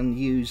can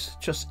use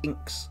just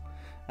inks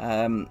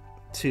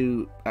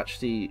to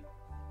actually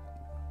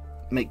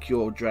make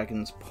your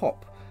dragons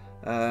pop.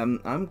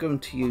 I'm going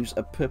to use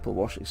a purple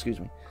wash, excuse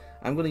me.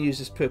 I'm going to use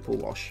this purple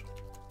wash,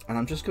 and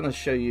I'm just going to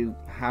show you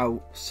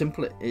how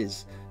simple it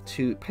is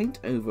to paint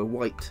over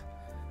white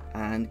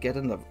and get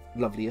a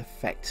lovely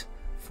effect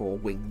for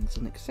wings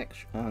and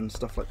etc. and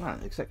stuff like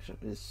that, etc.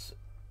 It's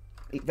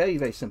very,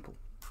 very simple.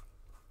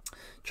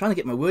 Trying to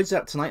get my words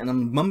out tonight and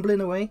I'm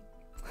mumbling away.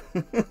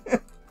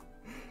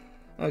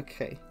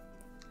 Okay.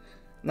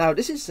 Now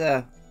this is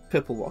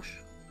purple wash,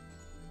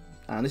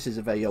 and this is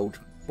a very old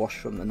wash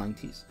from the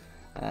 90s,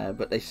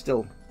 but they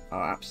still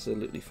are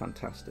absolutely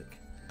fantastic.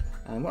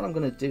 And what I'm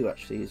going to do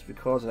actually is,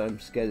 because I'm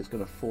scared it's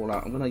going to fall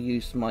out, I'm going to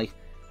use my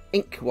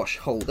ink wash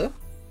holder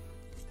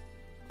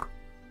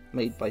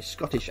made by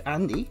Scottish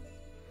Andy.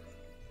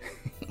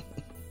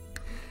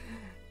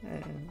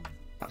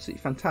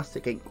 Absolutely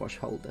fantastic ink wash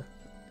holder.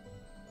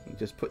 You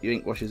just put your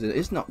ink washes in.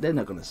 They're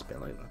not going to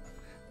spill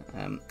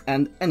over.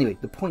 And anyway,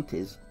 the point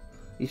is,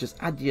 you just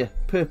add your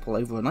purple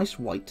over a nice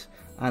white,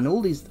 and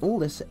all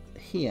this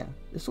here,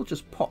 this will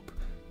just pop,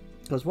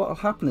 because what will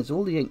happen is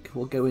all the ink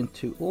will go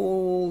into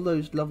all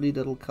those lovely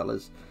little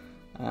colours,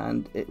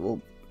 and it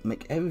will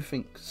make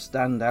everything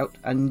stand out,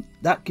 and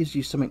that gives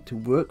you something to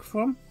work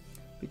from.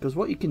 Because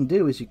what you can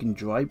do is you can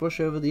dry brush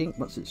over the ink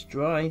once it's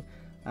dry,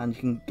 and you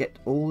can get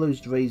all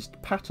those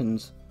raised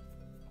patterns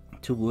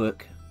to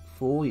work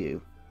for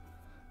you.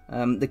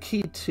 The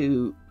key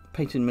to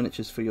painting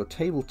miniatures for your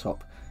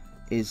tabletop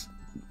is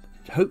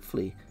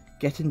hopefully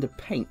getting the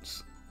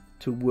paints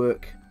to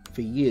work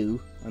for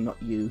you and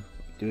not you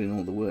doing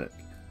all the work.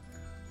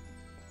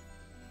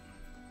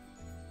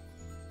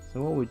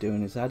 So all we're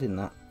doing is adding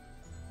that,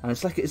 and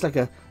it's like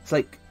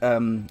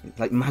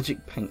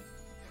magic paint.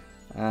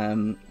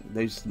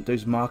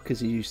 Those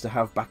markers you used to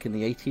have back in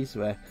the 80s,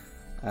 where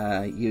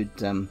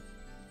it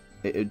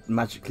would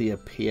magically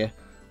appear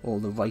all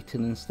the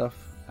writing and stuff.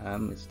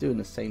 It's doing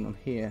the same on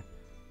here.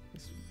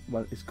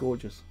 Well, it's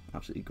gorgeous,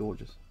 absolutely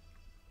gorgeous.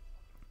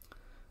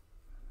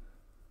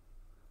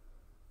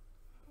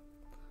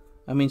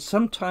 I mean,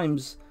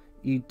 sometimes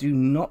you do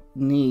not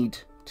need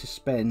to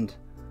spend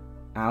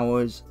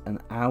hours and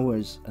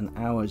hours and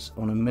hours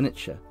on a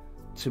miniature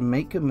to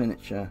make a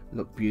miniature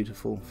look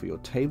beautiful for your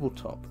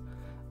tabletop.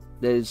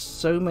 There's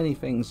so many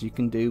things you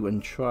can do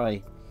and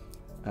try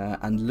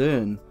and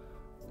learn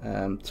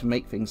to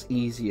make things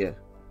easier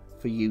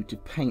for you to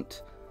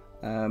paint.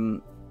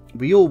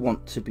 We all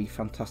want to be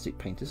fantastic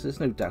painters, there's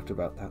no doubt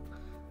about that,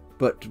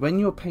 but when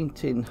you're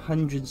painting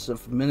hundreds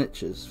of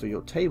miniatures for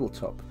your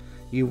tabletop,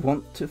 you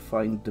want to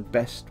find the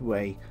best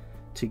way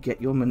to get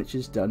your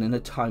miniatures done in a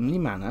timely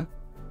manner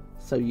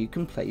so you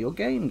can play your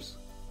games.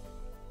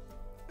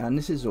 And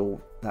this is all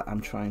that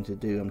I'm trying to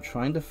do. I'm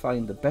trying to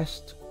find the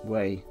best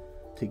way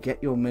to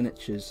get your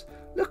miniatures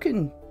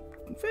looking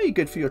very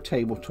good for your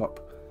tabletop,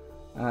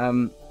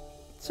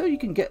 so you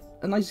can get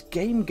a nice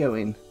game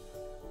going,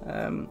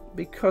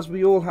 because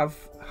we all have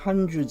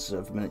hundreds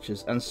of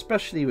miniatures, and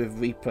especially with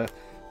Reaper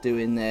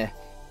doing their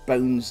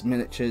Bones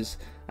miniatures,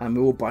 and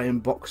we're all buying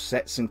box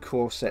sets and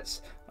core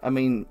sets. I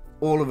mean,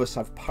 all of us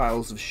have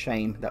piles of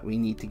shame that we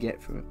need to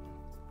get through.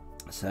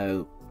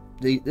 So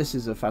this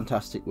is a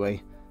fantastic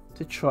way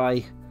to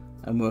try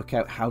and work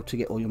out how to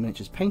get all your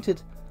miniatures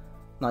painted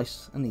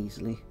nice and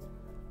easily.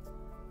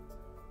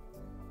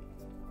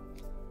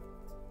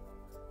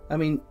 I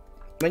mean,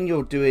 when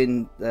you're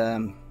doing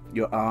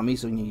your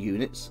armies and your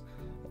units,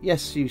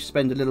 yes, you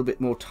spend a little bit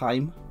more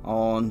time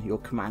on your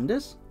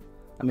commanders.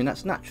 I mean,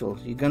 that's natural.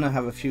 You're going to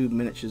have a few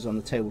miniatures on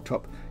the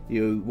tabletop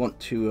you want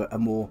to a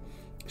more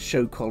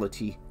show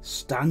quality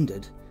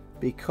standard,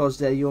 because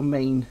they're your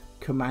main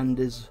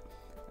commanders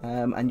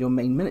and your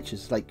main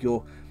miniatures. Like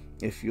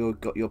if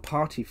you've got your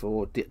party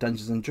for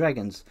Dungeons and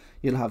Dragons,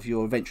 you'll have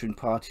your adventuring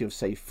party of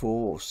say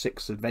 4 or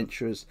 6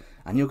 adventurers,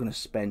 and you're going to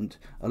spend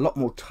a lot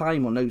more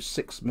time on those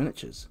 6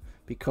 miniatures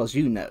because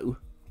you know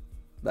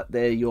that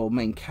they're your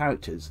main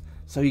characters,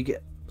 so you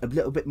get a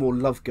little bit more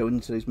love going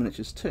into those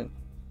miniatures too.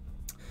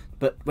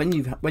 But when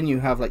you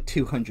have like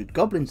 200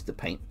 goblins to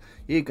paint,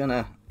 you're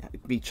gonna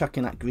be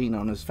chucking that green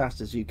on as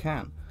fast as you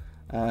can.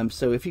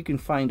 So if you can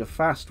find a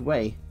fast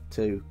way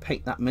to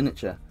paint that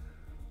miniature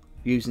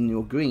using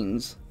your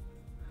greens,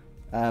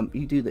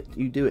 you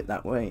do it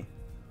that way.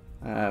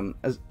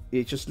 As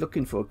you're just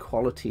looking for a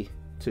quality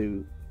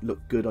to look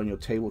good on your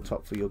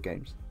tabletop for your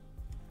games.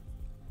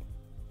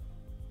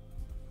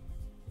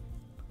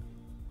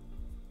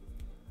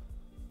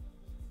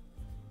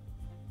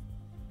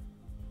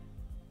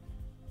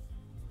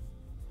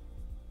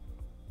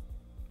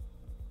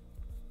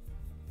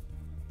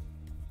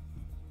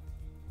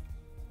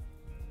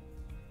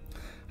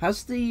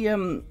 Has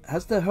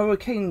the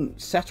hurricane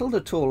settled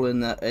at all in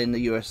the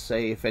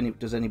USA?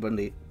 Does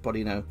anybody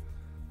know?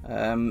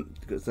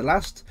 Because the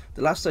last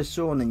I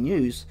saw on the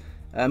news,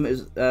 it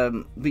was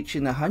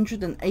reaching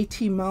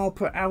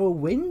 180-mile-per-hour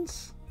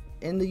winds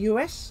in the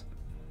US.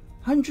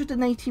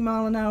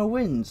 180-mile-an-hour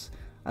winds.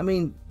 I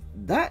mean,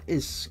 that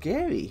is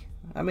scary.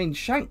 I mean,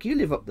 Shank, you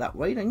live up that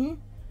way, don't you?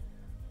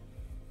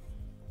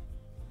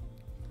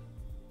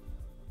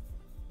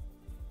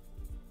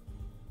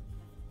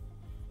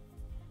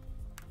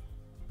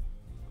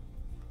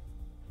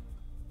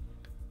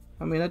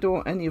 I mean, I don't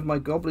want any of my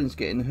goblins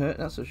getting hurt,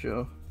 that's for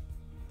sure.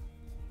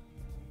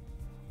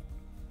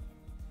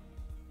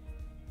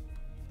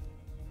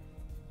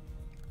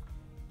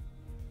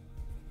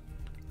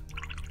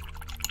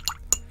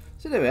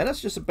 So anyway, that's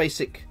just a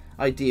basic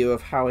idea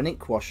of how an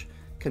ink wash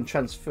can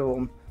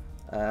transform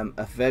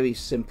a very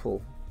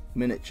simple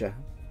miniature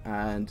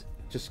and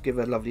just give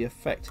a lovely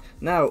effect.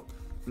 Now,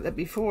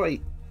 before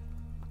I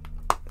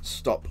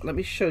stop, let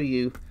me show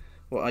you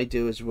what I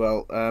do as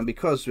well,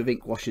 because with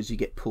ink washes you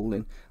get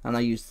pooling, and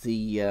I use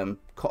the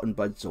cotton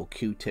buds or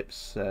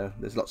Q-tips.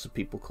 There's lots of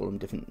people call them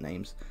different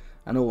names,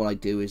 and all I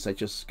do is I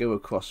just go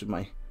across with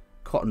my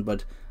cotton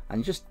bud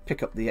and just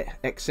pick up the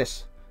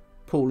excess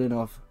pooling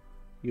of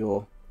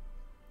your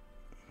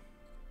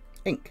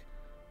ink.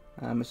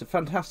 It's a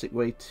fantastic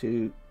way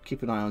to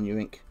keep an eye on your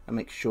ink and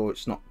make sure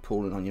it's not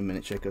pooling on your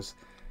miniature, because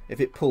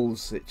if it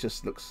pulls, it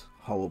just looks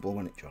horrible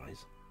when it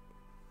dries.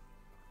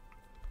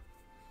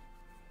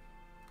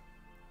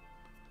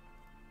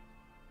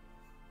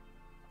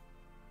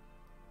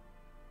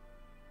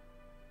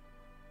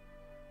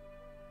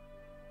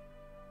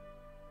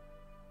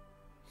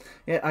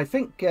 Yeah, I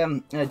think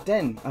Den,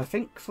 I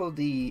think for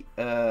the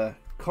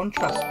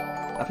contrast,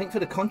 for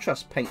the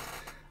contrast paint,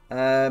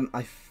 I'm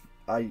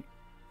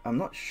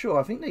not sure.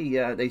 I think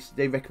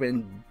they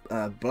recommend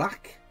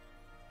black.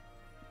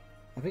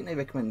 I think they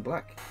recommend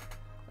black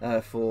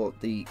for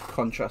the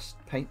contrast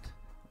paint.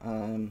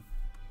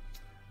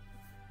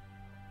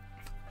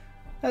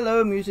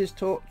 Hello, Muses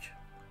Torch,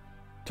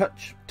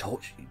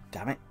 you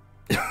damn it.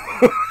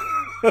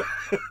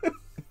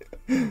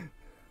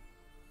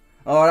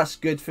 Oh, that's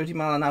good.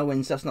 30-mile-an-hour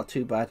winds. That's not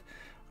too bad.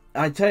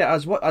 I tell you, I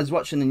was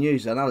watching the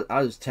news and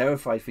I was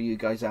terrified for you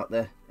guys out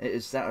there.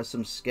 That was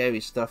some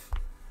scary stuff.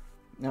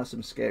 That was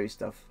some scary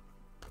stuff.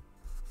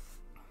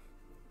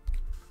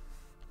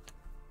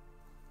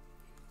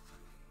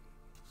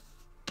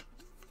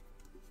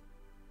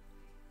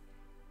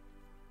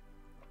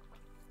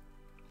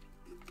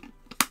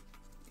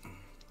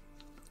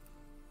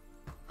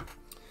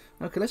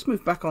 Okay, let's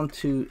move back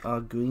onto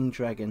our green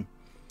dragon.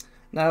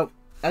 Now,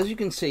 as you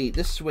can see,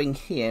 this swing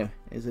here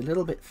is a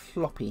little bit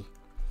floppy,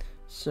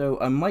 so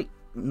I might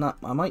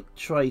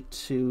try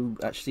to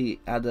actually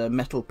add a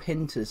metal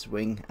pin to this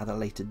wing at a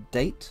later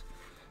date.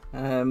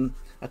 I'll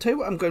tell you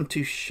what I'm going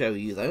to show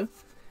you though,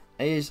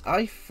 is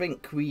I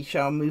think we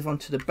shall move on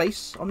to the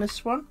base on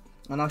this one,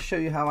 and I'll show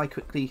you how I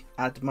quickly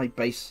add my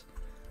base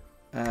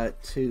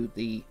to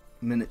the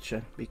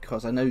miniature,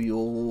 because I know you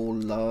all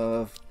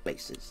love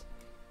bases.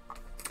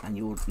 And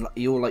you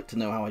all like to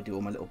know how I do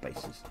all my little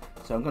bases.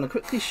 So I'm going to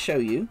quickly show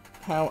you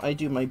how I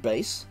do my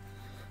base.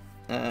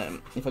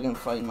 If I can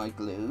find my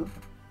glue.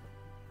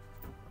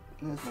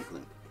 There's my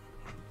glue.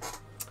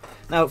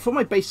 Now for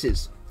my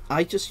bases,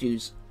 I just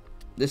use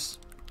this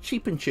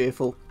cheap and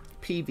cheerful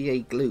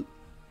PVA glue.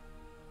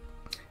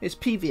 It's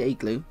PVA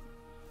glue.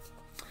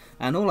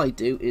 And all I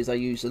do is I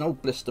use an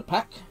old blister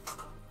pack.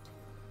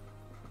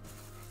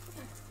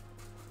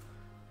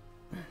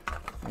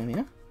 There we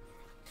are.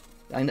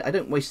 I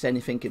don't waste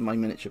anything in my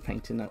miniature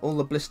painting. All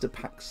the blister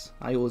packs,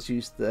 I always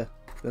use the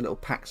little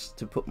packs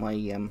to put my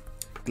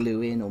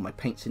glue in or my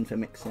paints in for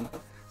mixing.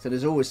 So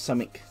there's always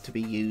something to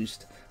be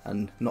used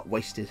and not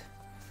wasted.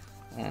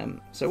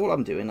 So all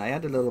I'm doing, I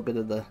add a little bit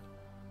of the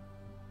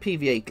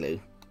PVA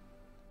glue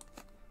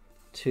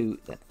to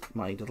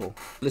my little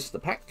blister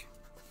pack.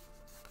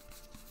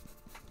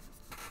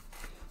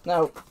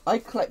 Now I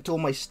collect all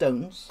my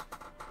stones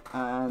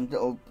and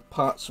little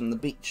parts from the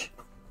beach.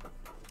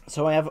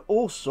 So I have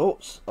all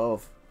sorts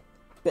of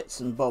bits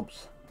and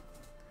bobs.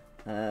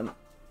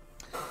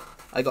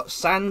 I got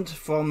sand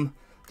from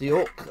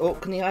the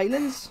Orkney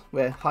Islands,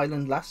 where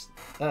Highland Lass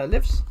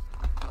lives.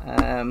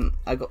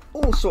 I got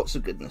all sorts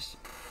of goodness.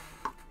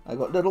 I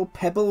got little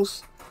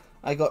pebbles.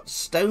 I got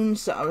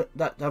stones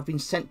that have been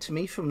sent to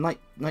me from Night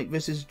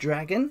vs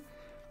Dragon.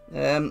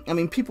 I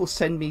mean, people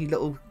send me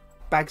little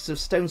bags of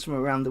stones from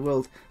around the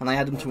world, and I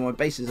add them to my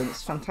bases, and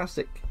it's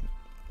fantastic.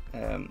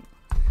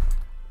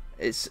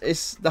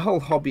 It's the whole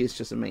hobby is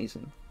just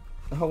amazing.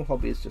 The whole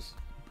hobby is just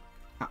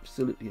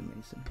absolutely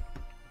amazing.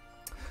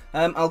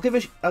 I'll give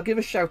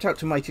a shout out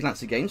to Mighty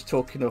Lancer Games.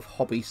 Talking of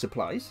hobby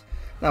supplies,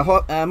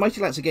 now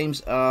Mighty Lancer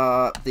Games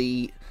are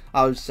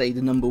I would say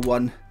the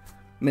 #1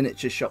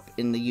 miniature shop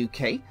in the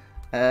UK.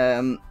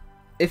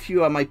 If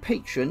you are my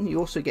patron, you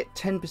also get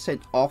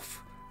 10%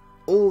 off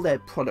all their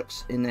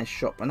products in their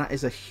shop, and that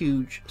is a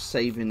huge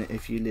saving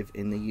if you live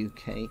in the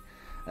UK.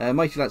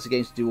 Mighty Lancer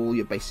Games do all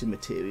your basic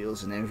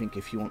materials and everything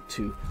if you want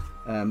to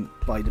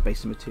buy the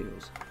basic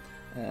materials,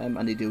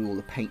 and they do all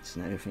the paints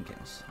and everything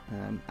else.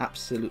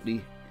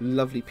 Absolutely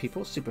lovely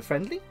people, super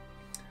friendly.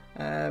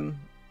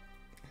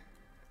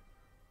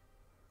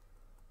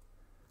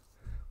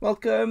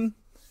 Welcome.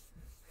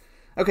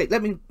 Okay,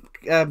 let me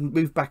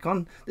move back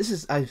on.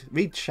 I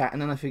read chat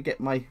and then I forget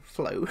my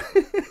flow.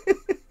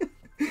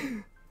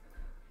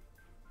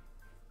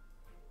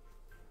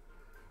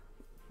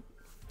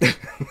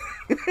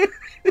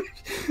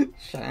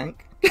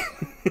 Shank.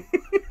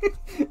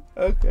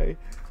 Okay,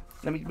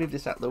 let me move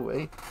this out of the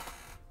way.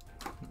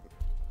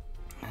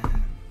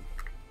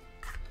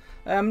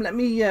 Let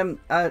me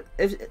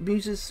if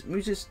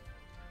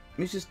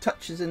Muses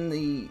touches in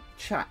the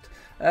chat.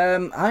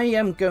 I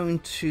am going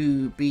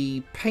to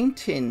be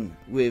painting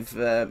with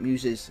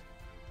Muses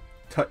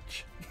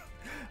touch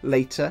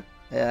later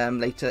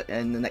in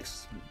the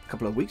next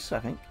couple of weeks, I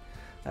think.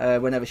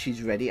 Whenever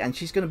she's ready, and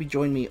she's going to be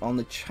joining me on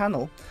the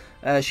channel.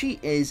 She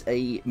is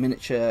a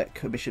miniature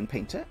commission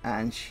painter,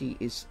 and she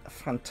is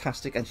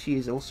fantastic, and she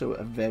is also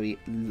a very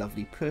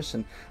lovely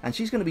person, and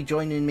she's going to be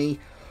joining me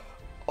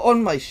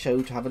on my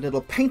show to have a little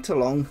paint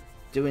along,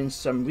 doing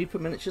some Reaper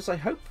miniatures, I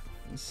hope.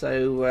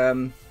 So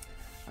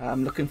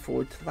I'm looking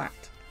forward to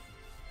that.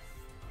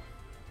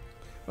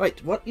 Right,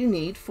 what you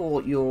need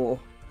for your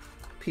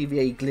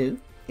PVA glue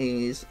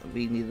is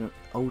we need an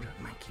old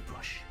manky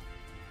brush.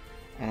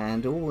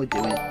 And all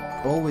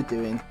we're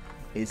doing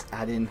is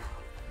adding.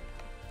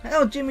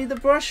 Oh, Jimmy the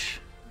Brush!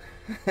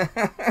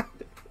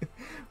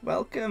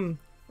 Welcome,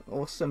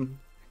 awesome,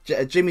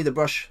 Jimmy the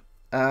Brush.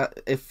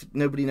 If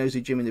nobody knows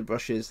who Jimmy the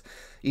Brush is,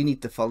 you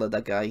need to follow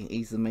that guy.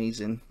 He's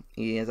amazing.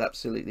 He is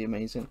absolutely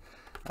amazing.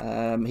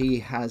 He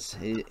has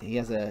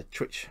a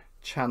Twitch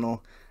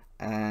channel,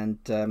 and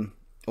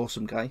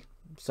awesome guy.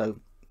 So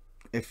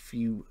if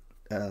you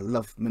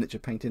love miniature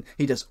painting,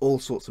 he does all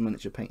sorts of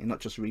miniature painting, not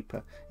just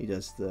Reaper. He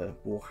does the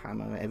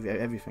Warhammer,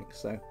 everything.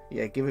 So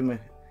yeah, give him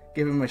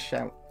a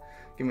shout,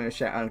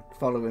 and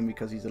follow him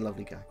because he's a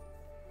lovely guy.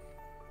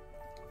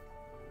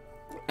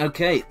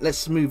 Okay,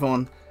 let's move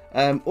on.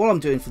 All I'm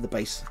doing for the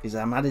base is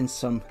I'm adding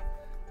some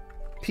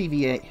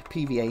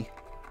PVA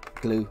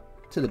glue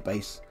to the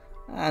base,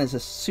 and it's a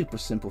super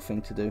simple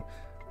thing to do,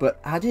 but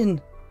adding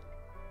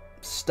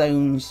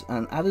stones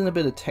and adding a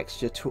bit of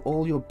texture to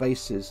all your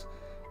bases,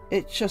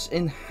 it just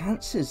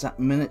enhances that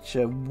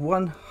miniature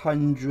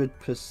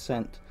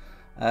 100%.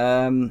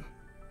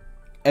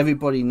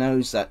 Everybody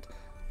knows that,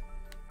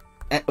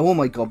 all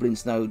my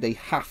goblins know they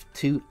have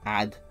to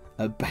add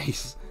a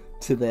base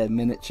to their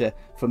miniature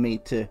for me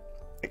to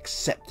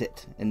accept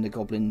it in the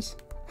goblins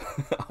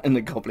in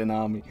the goblin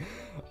army.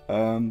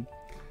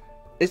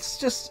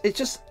 It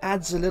just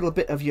adds a little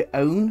bit of your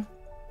own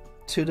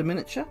to the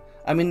miniature.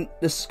 I mean,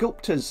 the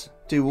sculptors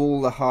do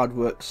all the hard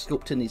work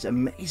sculpting these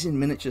amazing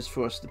miniatures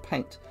for us to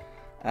paint,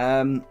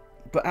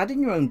 but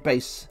adding your own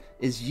base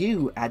is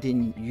you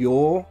adding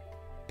your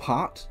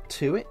part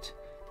to it.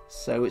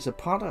 So it's a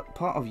part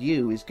of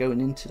you is going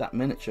into that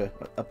miniature,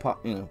 a part,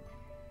 you know,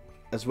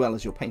 as well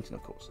as your painting,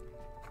 of course.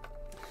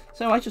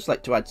 So I just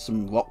like to add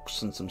some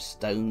rocks and some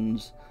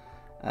stones.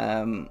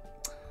 I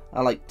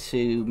like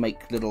to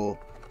make little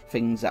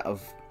things out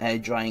of air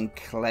drying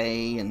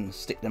clay and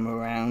stick them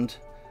around.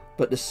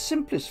 But the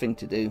simplest thing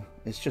to do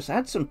is just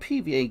add some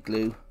PVA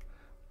glue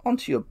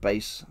onto your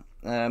base.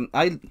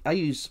 I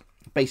use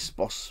Base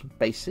Boss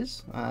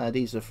bases.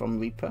 These are from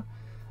Reaper.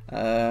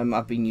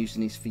 I've been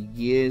using these for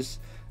years,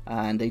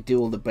 and they do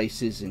all the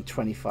bases in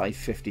 25,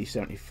 50,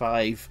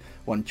 75,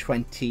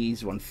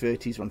 120s,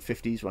 130s,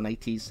 150s,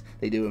 180s.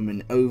 They do them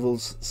in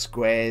ovals,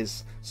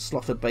 squares,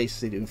 slaughter bases.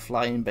 They do in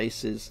flying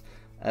bases.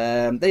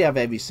 They have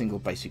every single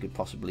base you could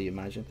possibly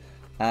imagine.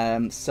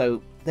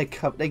 So they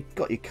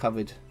got you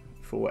covered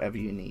for whatever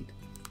you need.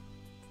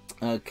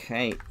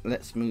 Okay,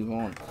 let's move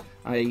on.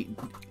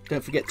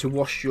 Don't forget to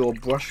wash your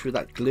brush with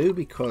that glue,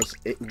 because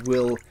it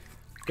will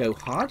go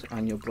hard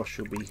and your brush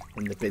will be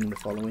in the bin the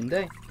following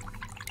day.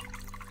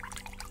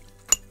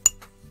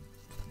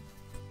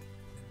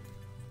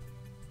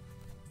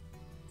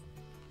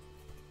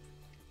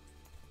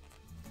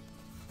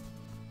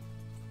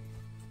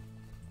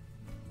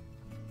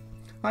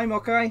 Hi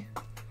Mokai,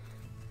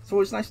 it's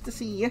always nice to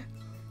see you.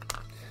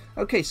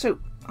 Okay, so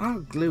our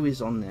glue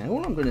is on there.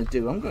 All I'm going to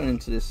do, I'm going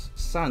into this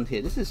sand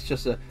here. This is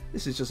just a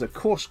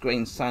coarse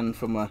grain sand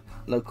from a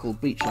local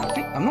beach.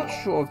 I'm not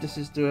sure if this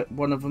is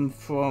one of them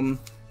from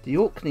the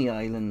Orkney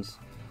Islands.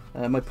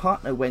 My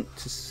partner went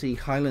to see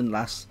Highland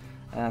Lass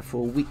for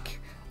a week,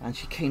 and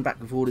she came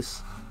back with all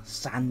this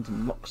sand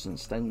and rocks and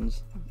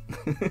stones.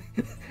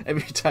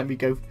 Every time we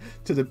go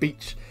to the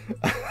beach,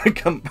 I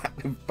come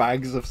back with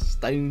bags of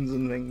stones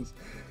and things.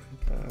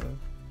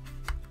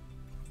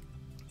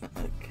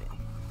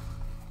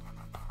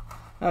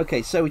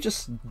 Okay, so we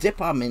just dip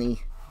our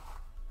mini,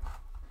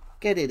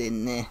 get it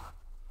in there,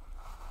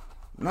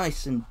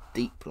 nice and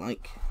deep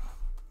like.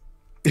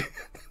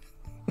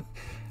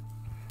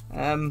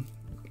 And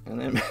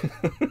then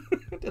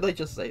did I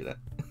just say that?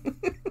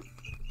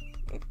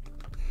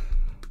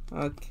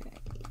 Okay.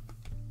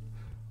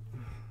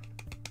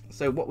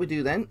 So what we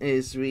do then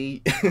is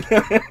we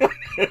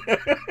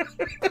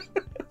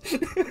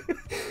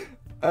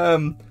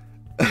I'm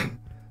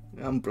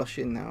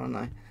blushing now, aren't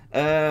I?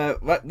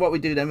 Right, what we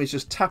do then is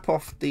just tap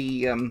off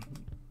the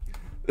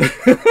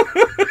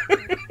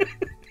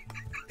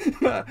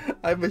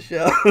Hi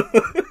Michelle.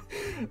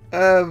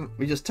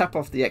 We just tap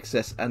off the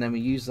excess, and then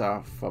we use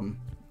our thumb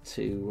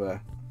to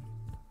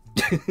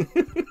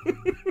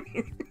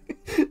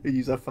we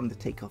use our thumb to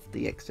take off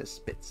the excess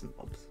bits and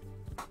bobs.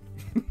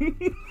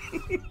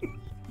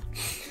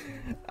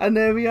 And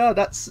there we are.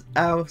 That's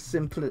how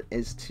simple it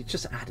is to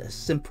just add a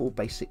simple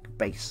basic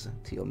base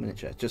to your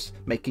miniature, just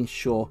making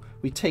sure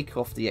we take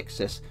off the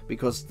excess,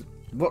 because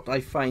what I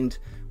find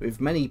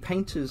with many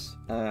painters,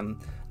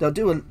 they'll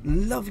do a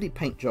lovely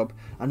paint job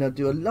and they'll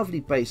do a lovely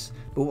base,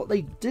 but what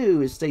they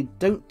do is they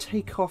don't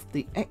take off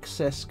the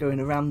excess going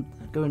around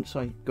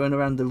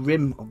the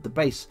rim of the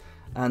base,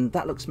 and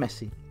that looks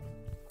messy.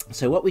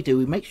 So what we do,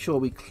 we make sure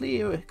we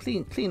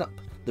clean up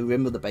the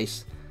rim of the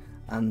base,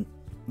 and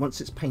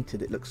once it's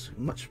painted, it looks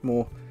much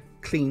more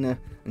cleaner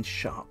and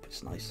sharp.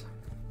 It's nice.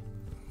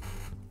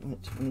 Right,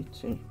 I need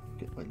to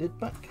get my lid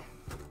back.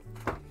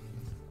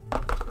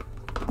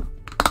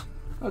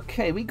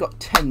 Okay, we got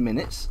 10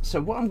 minutes.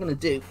 So what I'm going to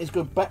do is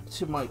go back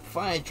to my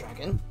fire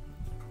dragon.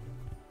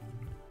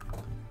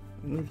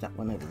 Move that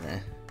one over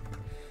there,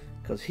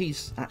 because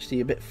he's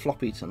actually a bit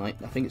floppy tonight.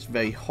 I think it's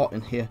very hot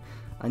in here.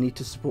 I need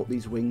to support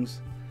these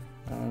wings.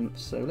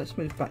 So let's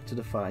move back to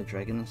the fire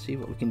dragon and see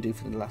what we can do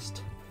for the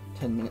last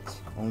 10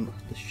 minutes on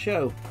the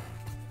show.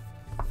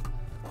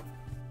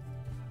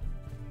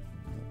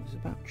 It's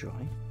about dry.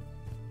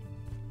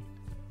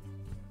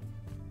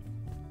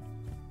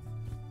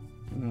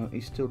 No,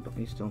 he's still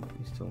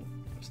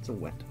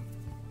wet.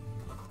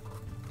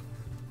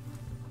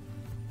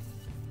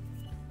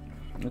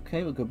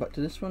 Okay, we'll go back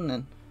to this one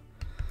then.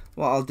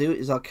 What I'll do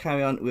is I'll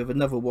carry on with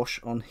another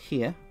wash on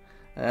here.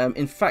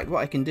 In fact,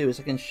 what I can do is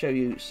I can show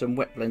you some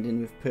wet blending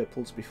with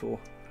purples before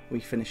we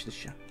finish the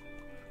show.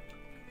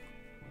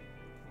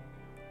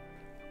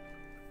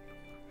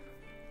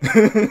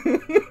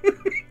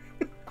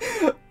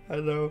 I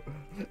know.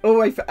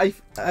 Oh, I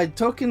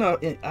talking.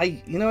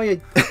 You know,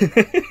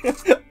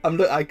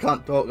 I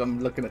can't talk. I'm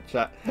looking at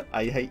chat.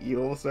 I hate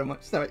you all so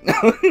much right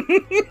now.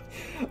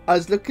 I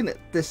was looking at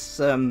this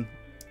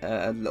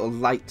little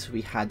light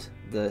we had,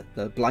 the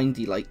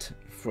blindy light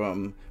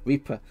from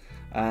Reaper,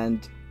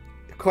 and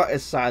quite a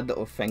sad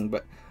little thing.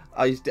 But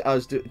I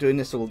was doing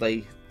this all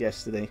day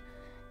yesterday.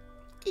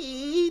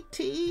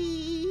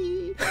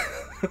 E.T.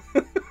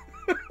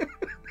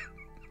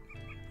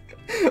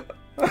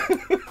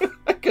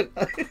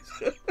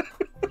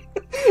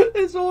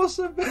 It's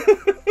awesome.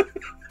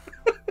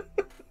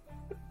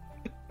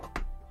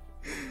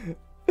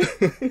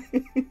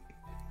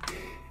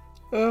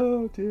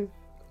 Oh dear.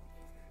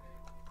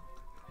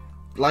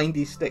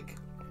 Blindy stick.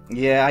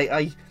 Yeah,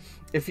 I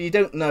if you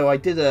don't know, I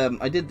did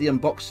the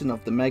unboxing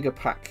of the Mega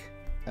Pack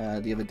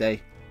the other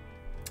day,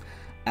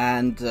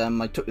 and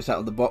I took this out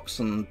of the box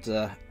and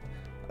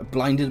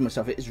blinded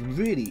myself. It is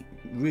really,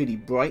 really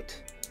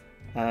bright.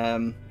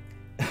 I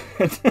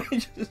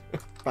just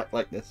back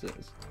like this. It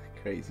was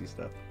crazy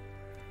stuff.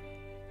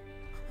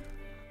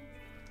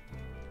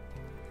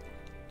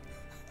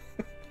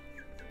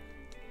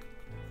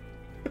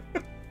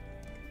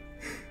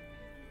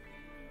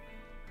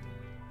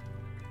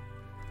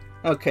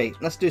 Okay,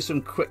 let's do some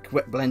quick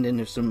wet blending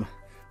with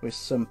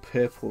some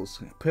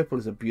purples. Purple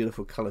is a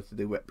beautiful colour to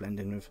do wet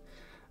blending with.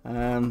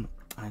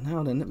 I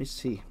know. Then let me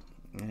see.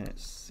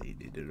 Let's see.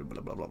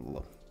 Blah, blah, blah,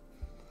 blah.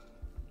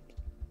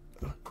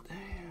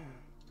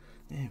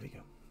 There we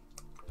go.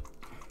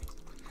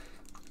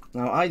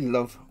 Now I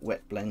love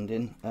wet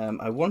blending.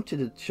 I wanted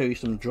to show you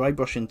some dry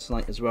brushing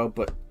tonight as well,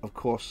 but of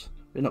course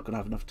we're not going to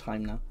have enough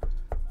time now.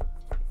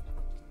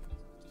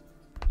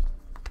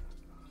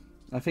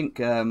 I think,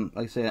 like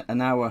I say,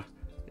 an hour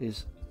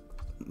is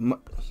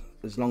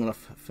long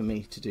enough for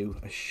me to do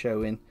a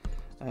show in.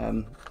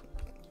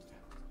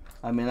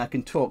 I mean, I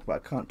can talk, but I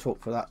can't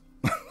talk for that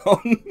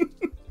long.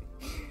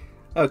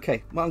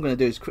 Okay, what I'm going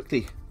to do is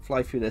quickly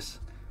fly through this.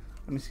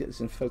 Let me just get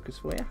this in focus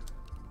for you.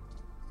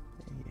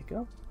 There you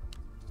go.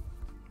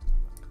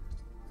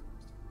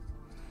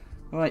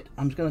 Alright,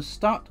 I'm just going to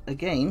start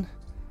again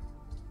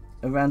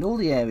around all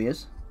the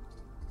areas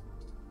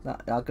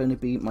that are going to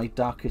be my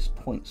darkest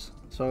points.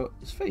 So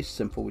it's very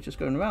simple. We're just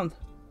going around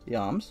the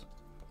arms,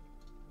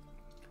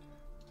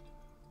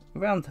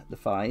 around the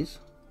thighs,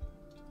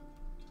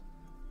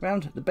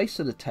 around the base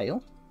of the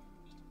tail,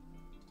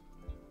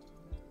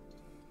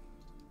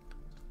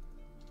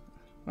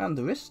 around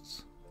the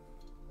wrists,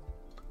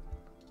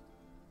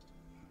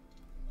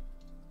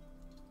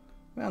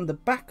 around the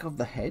back of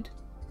the head,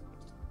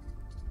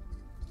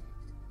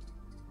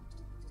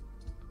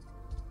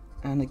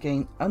 and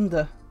again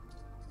under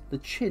the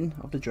chin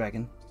of the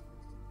dragon.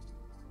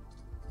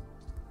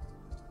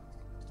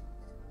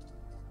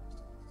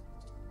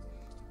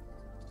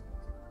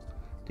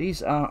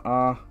 These are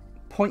our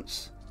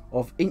points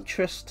of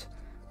interest,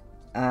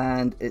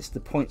 and it's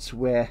the points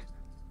where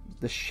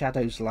the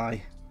shadows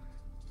lie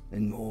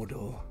in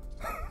Mordor.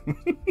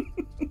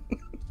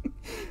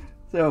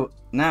 So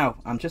now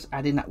I'm just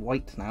adding that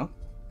white now,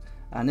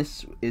 and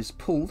this is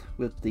pulled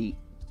with the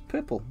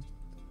purple,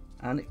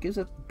 and it gives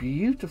a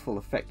beautiful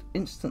effect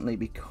instantly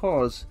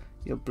because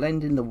you're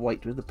blending the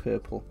white with the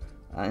purple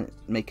and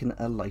making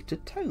a lighter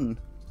tone.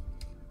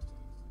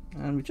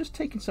 And we're just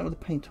taking some of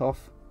the paint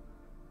off,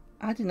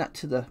 adding that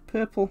to the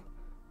purple,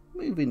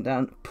 moving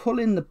down,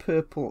 pulling the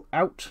purple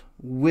out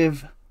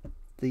with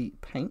the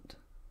paint,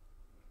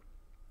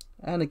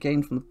 and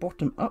again from the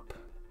bottom up.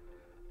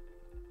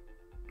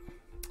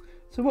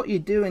 So what you're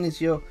doing is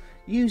you're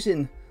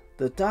using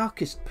the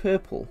darkest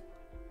purple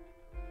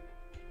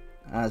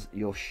as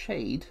your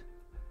shade,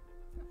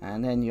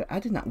 and then you're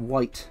adding that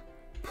white,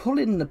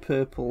 pulling the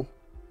purple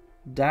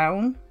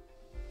down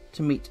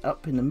to meet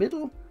up in the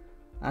middle,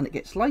 and it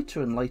gets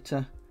lighter and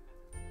lighter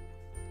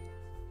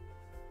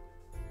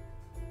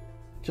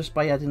just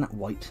by adding that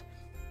white.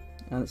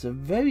 And it's a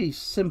very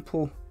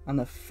simple and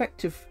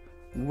effective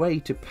way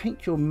to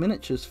paint your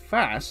miniatures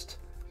fast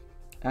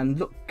and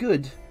look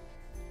good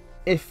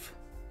if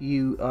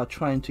you are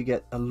trying to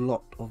get a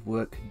lot of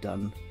work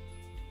done.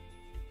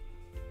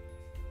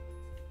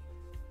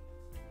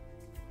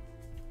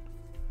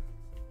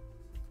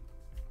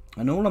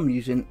 And all I'm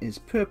using is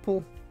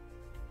purple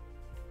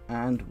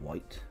and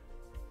white.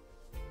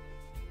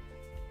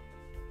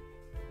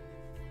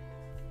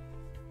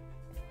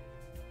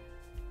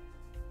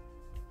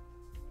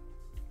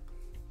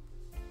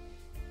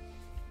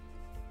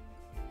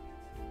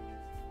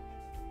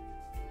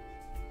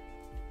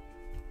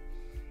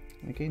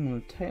 Again on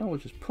the tail, we're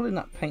just pulling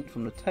that paint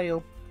from the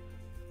tail,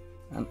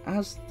 and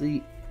as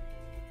the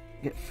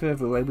get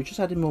further away, we're just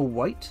adding more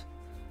white,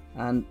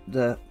 and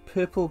the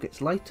purple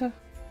gets lighter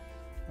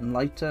and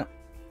lighter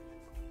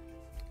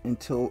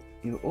until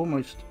you're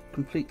almost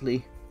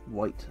completely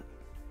white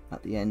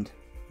at the end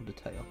of the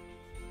tail.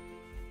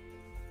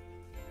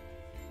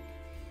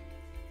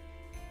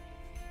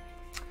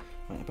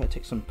 Right, I better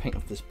take some paint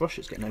off this brush,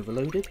 it's getting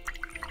overloaded.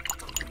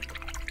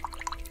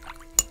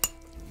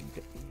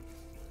 Okay.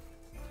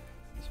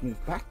 Let's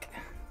move back.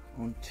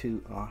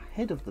 onto our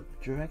head of the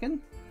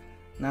dragon.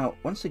 Now,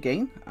 once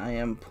again, I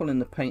am pulling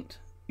the paint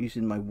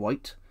using my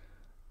white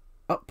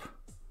up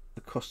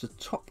across the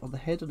top of the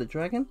head of the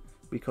dragon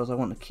because I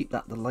want to keep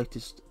that the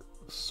lightest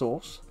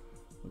source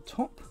on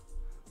top.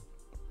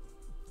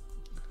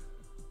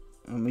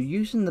 And we're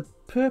using the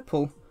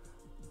purple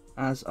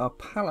as our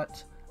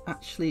palette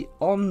actually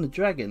on the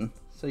dragon,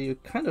 so you're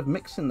kind of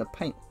mixing the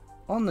paint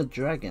on the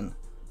dragon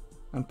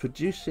and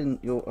producing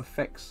your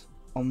effects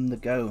on the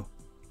go.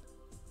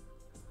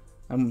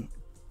 And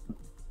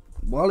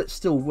while it's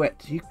still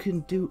wet, you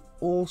can do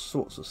all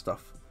sorts of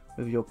stuff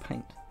with your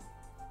paint.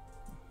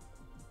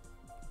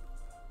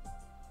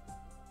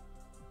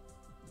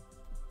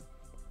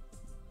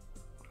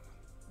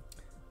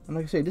 And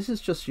like I say, this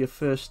is just your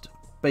first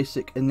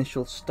basic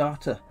initial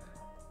starter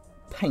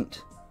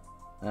paint.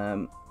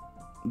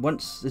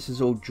 Once this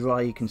is all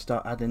dry, you can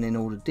start adding in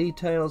all the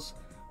details,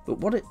 but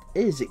what it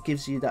is, it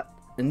gives you that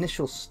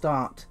initial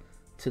start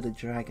to the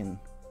dragon.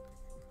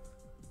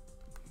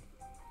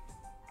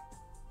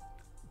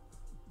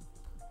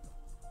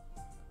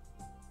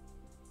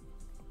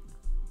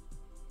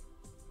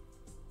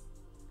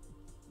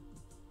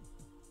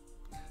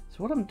 So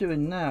what I'm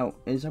doing now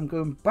is I'm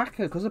going back,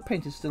 because the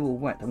paint is still all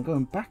wet, I'm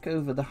going back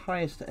over the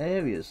highest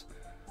areas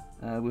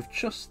with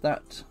just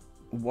that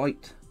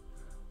white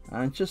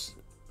and just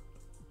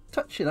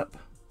touching up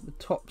the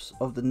tops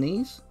of the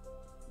knees,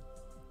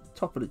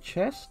 top of the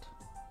chest,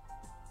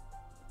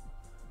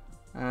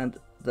 and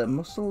the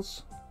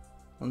muscles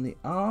on the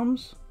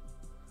arms,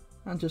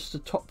 and just the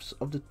tops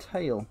of the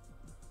tail.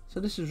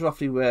 So this is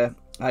roughly where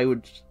I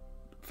would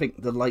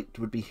think the light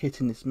would be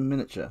hitting this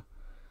miniature,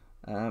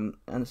 and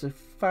it's a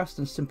fast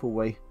and simple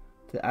way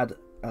to add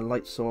a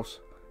light source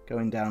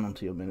going down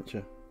onto your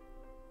miniature.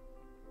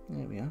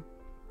 There we are,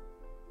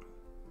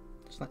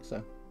 just like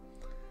so.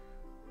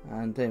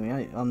 And there we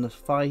are, on the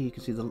thigh you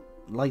can see the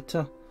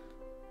lighter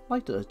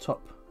at the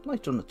top,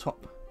 lighter on the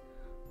top,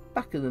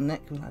 back of the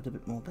neck, we'll add a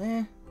bit more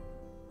there,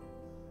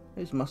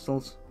 those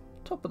muscles,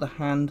 top of the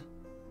hand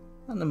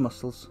and the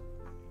muscles.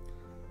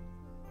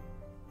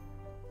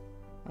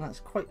 And that's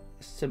quite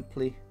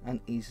simply and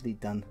easily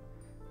done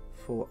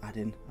for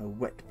adding a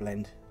wet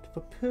blend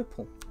for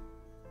purple.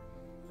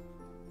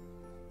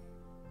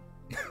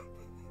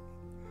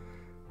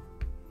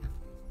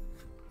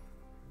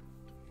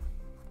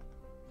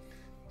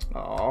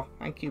 Oh,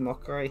 thank you,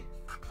 Mockery.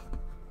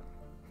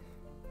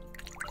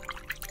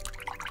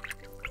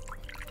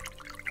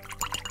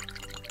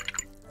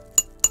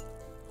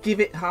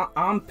 Give it her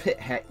armpit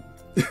head.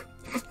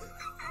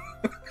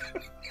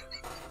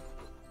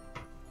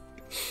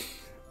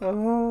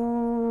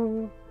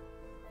 Oh.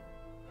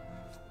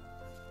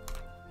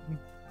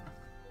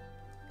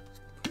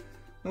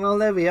 Well,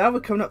 there we are. We're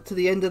coming up to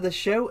the end of the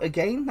show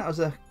again. That was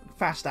a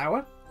fast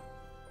hour.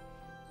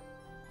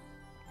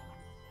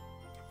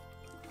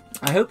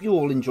 I hope you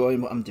all enjoying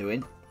what I'm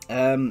doing.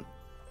 I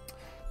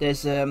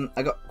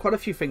got quite a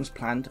few things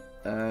planned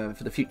for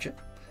the future.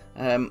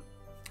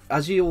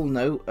 As you all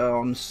know,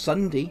 on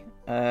Sunday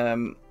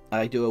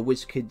I do a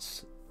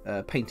WizKids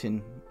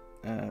painting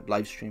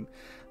live stream,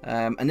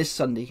 and this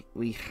Sunday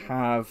we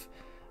have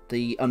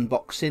the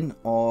unboxing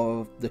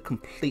of the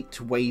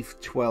complete Wave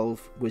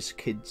 12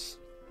 WizKids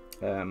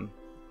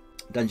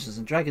Dungeons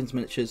and Dragons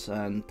miniatures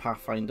and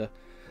Pathfinder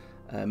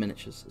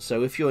miniatures.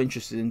 So if you're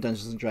interested in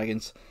Dungeons and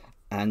Dragons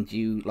and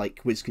you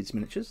like WizKids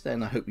miniatures,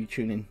 then I hope you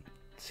tune in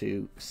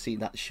to see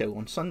that show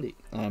on Sunday,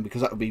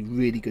 because that will be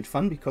really good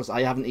fun, because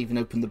I haven't even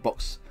opened the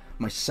box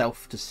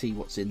myself to see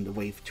what's in the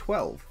Wave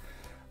 12,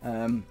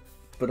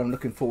 but I'm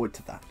looking forward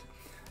to that.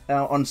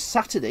 On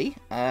Saturday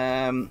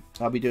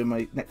I'll be doing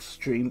my next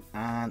stream,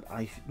 and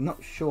I'm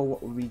not sure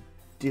what we'll be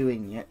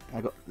doing yet.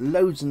 I've got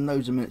loads and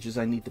loads of miniatures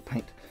I need to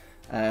paint.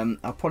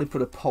 I'll probably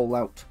put a poll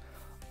out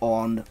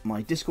on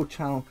my Discord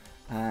channel,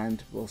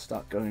 and we'll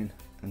start going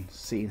and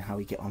seeing how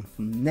we get on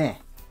from there.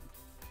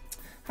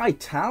 Hi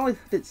Tal, I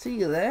didn't see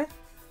you there.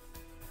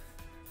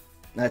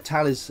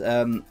 Tal is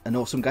an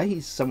awesome guy.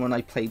 He's someone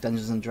I play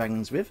Dungeons and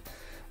Dragons with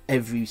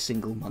every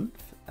single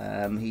month.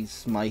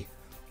 He's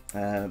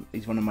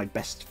one of my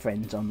best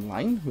friends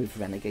online, with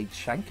Renegade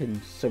Shank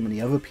and so many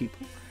other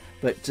people.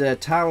 But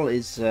Tal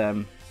is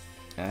one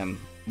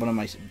of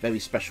my very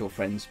special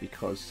friends,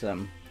 because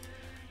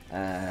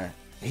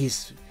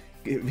he's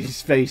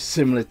very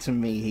similar to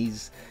me.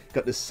 He's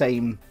got the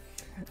same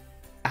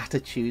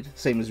attitude,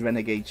 same as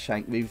Renegade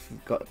Shank. We've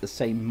got the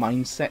same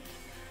mindset,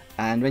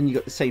 and when you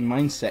got the same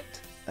mindset,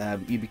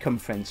 you become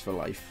friends for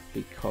life,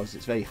 because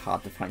it's very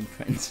hard to find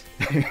friends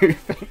who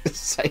think the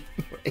same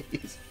way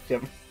as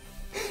you.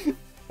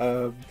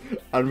 And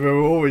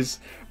we're always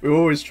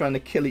trying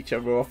to kill each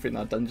other off in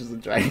our Dungeons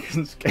and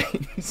Dragons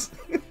games.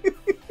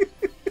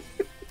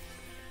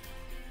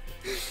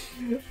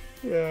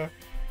 Yeah.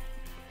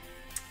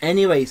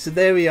 Anyway, so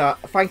there we are.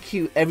 Thank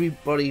you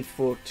everybody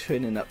for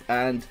turning up,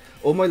 and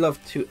all my love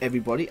to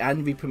everybody,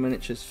 and Reaper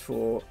Miniatures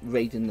for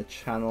raiding the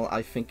channel.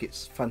 I think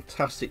it's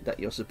fantastic that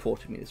you're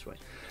supporting me this way.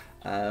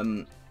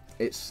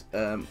 It's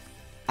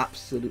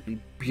absolutely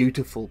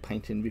beautiful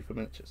painting Reaper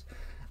Miniatures,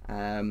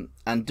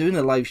 And doing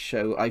a live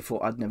show, I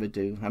thought I'd never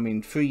do. I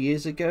mean, 3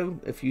 years ago,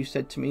 if you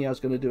said to me I was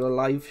going to do a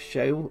live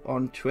show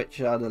on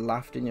Twitch, I'd have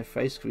laughed in your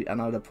face,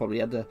 and I'd have probably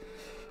had a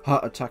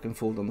heart attack and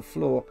fallen on the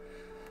floor.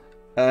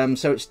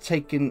 So it's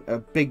taken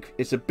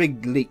it's a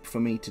big leap for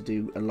me to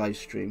do a live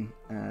stream,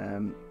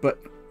 but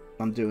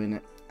I'm doing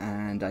it,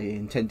 and I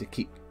intend to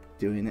keep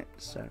doing it.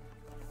 So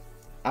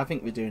I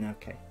think we're doing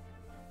okay.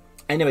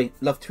 Anyway,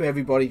 love to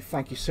everybody.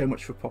 Thank you so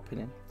much for popping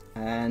in,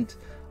 and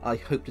I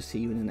hope to see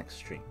you in the next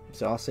stream.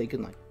 So I'll say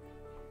goodnight.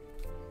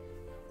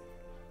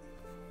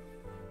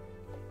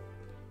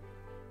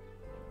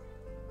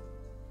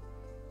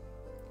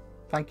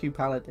 Thank you,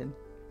 Paladin.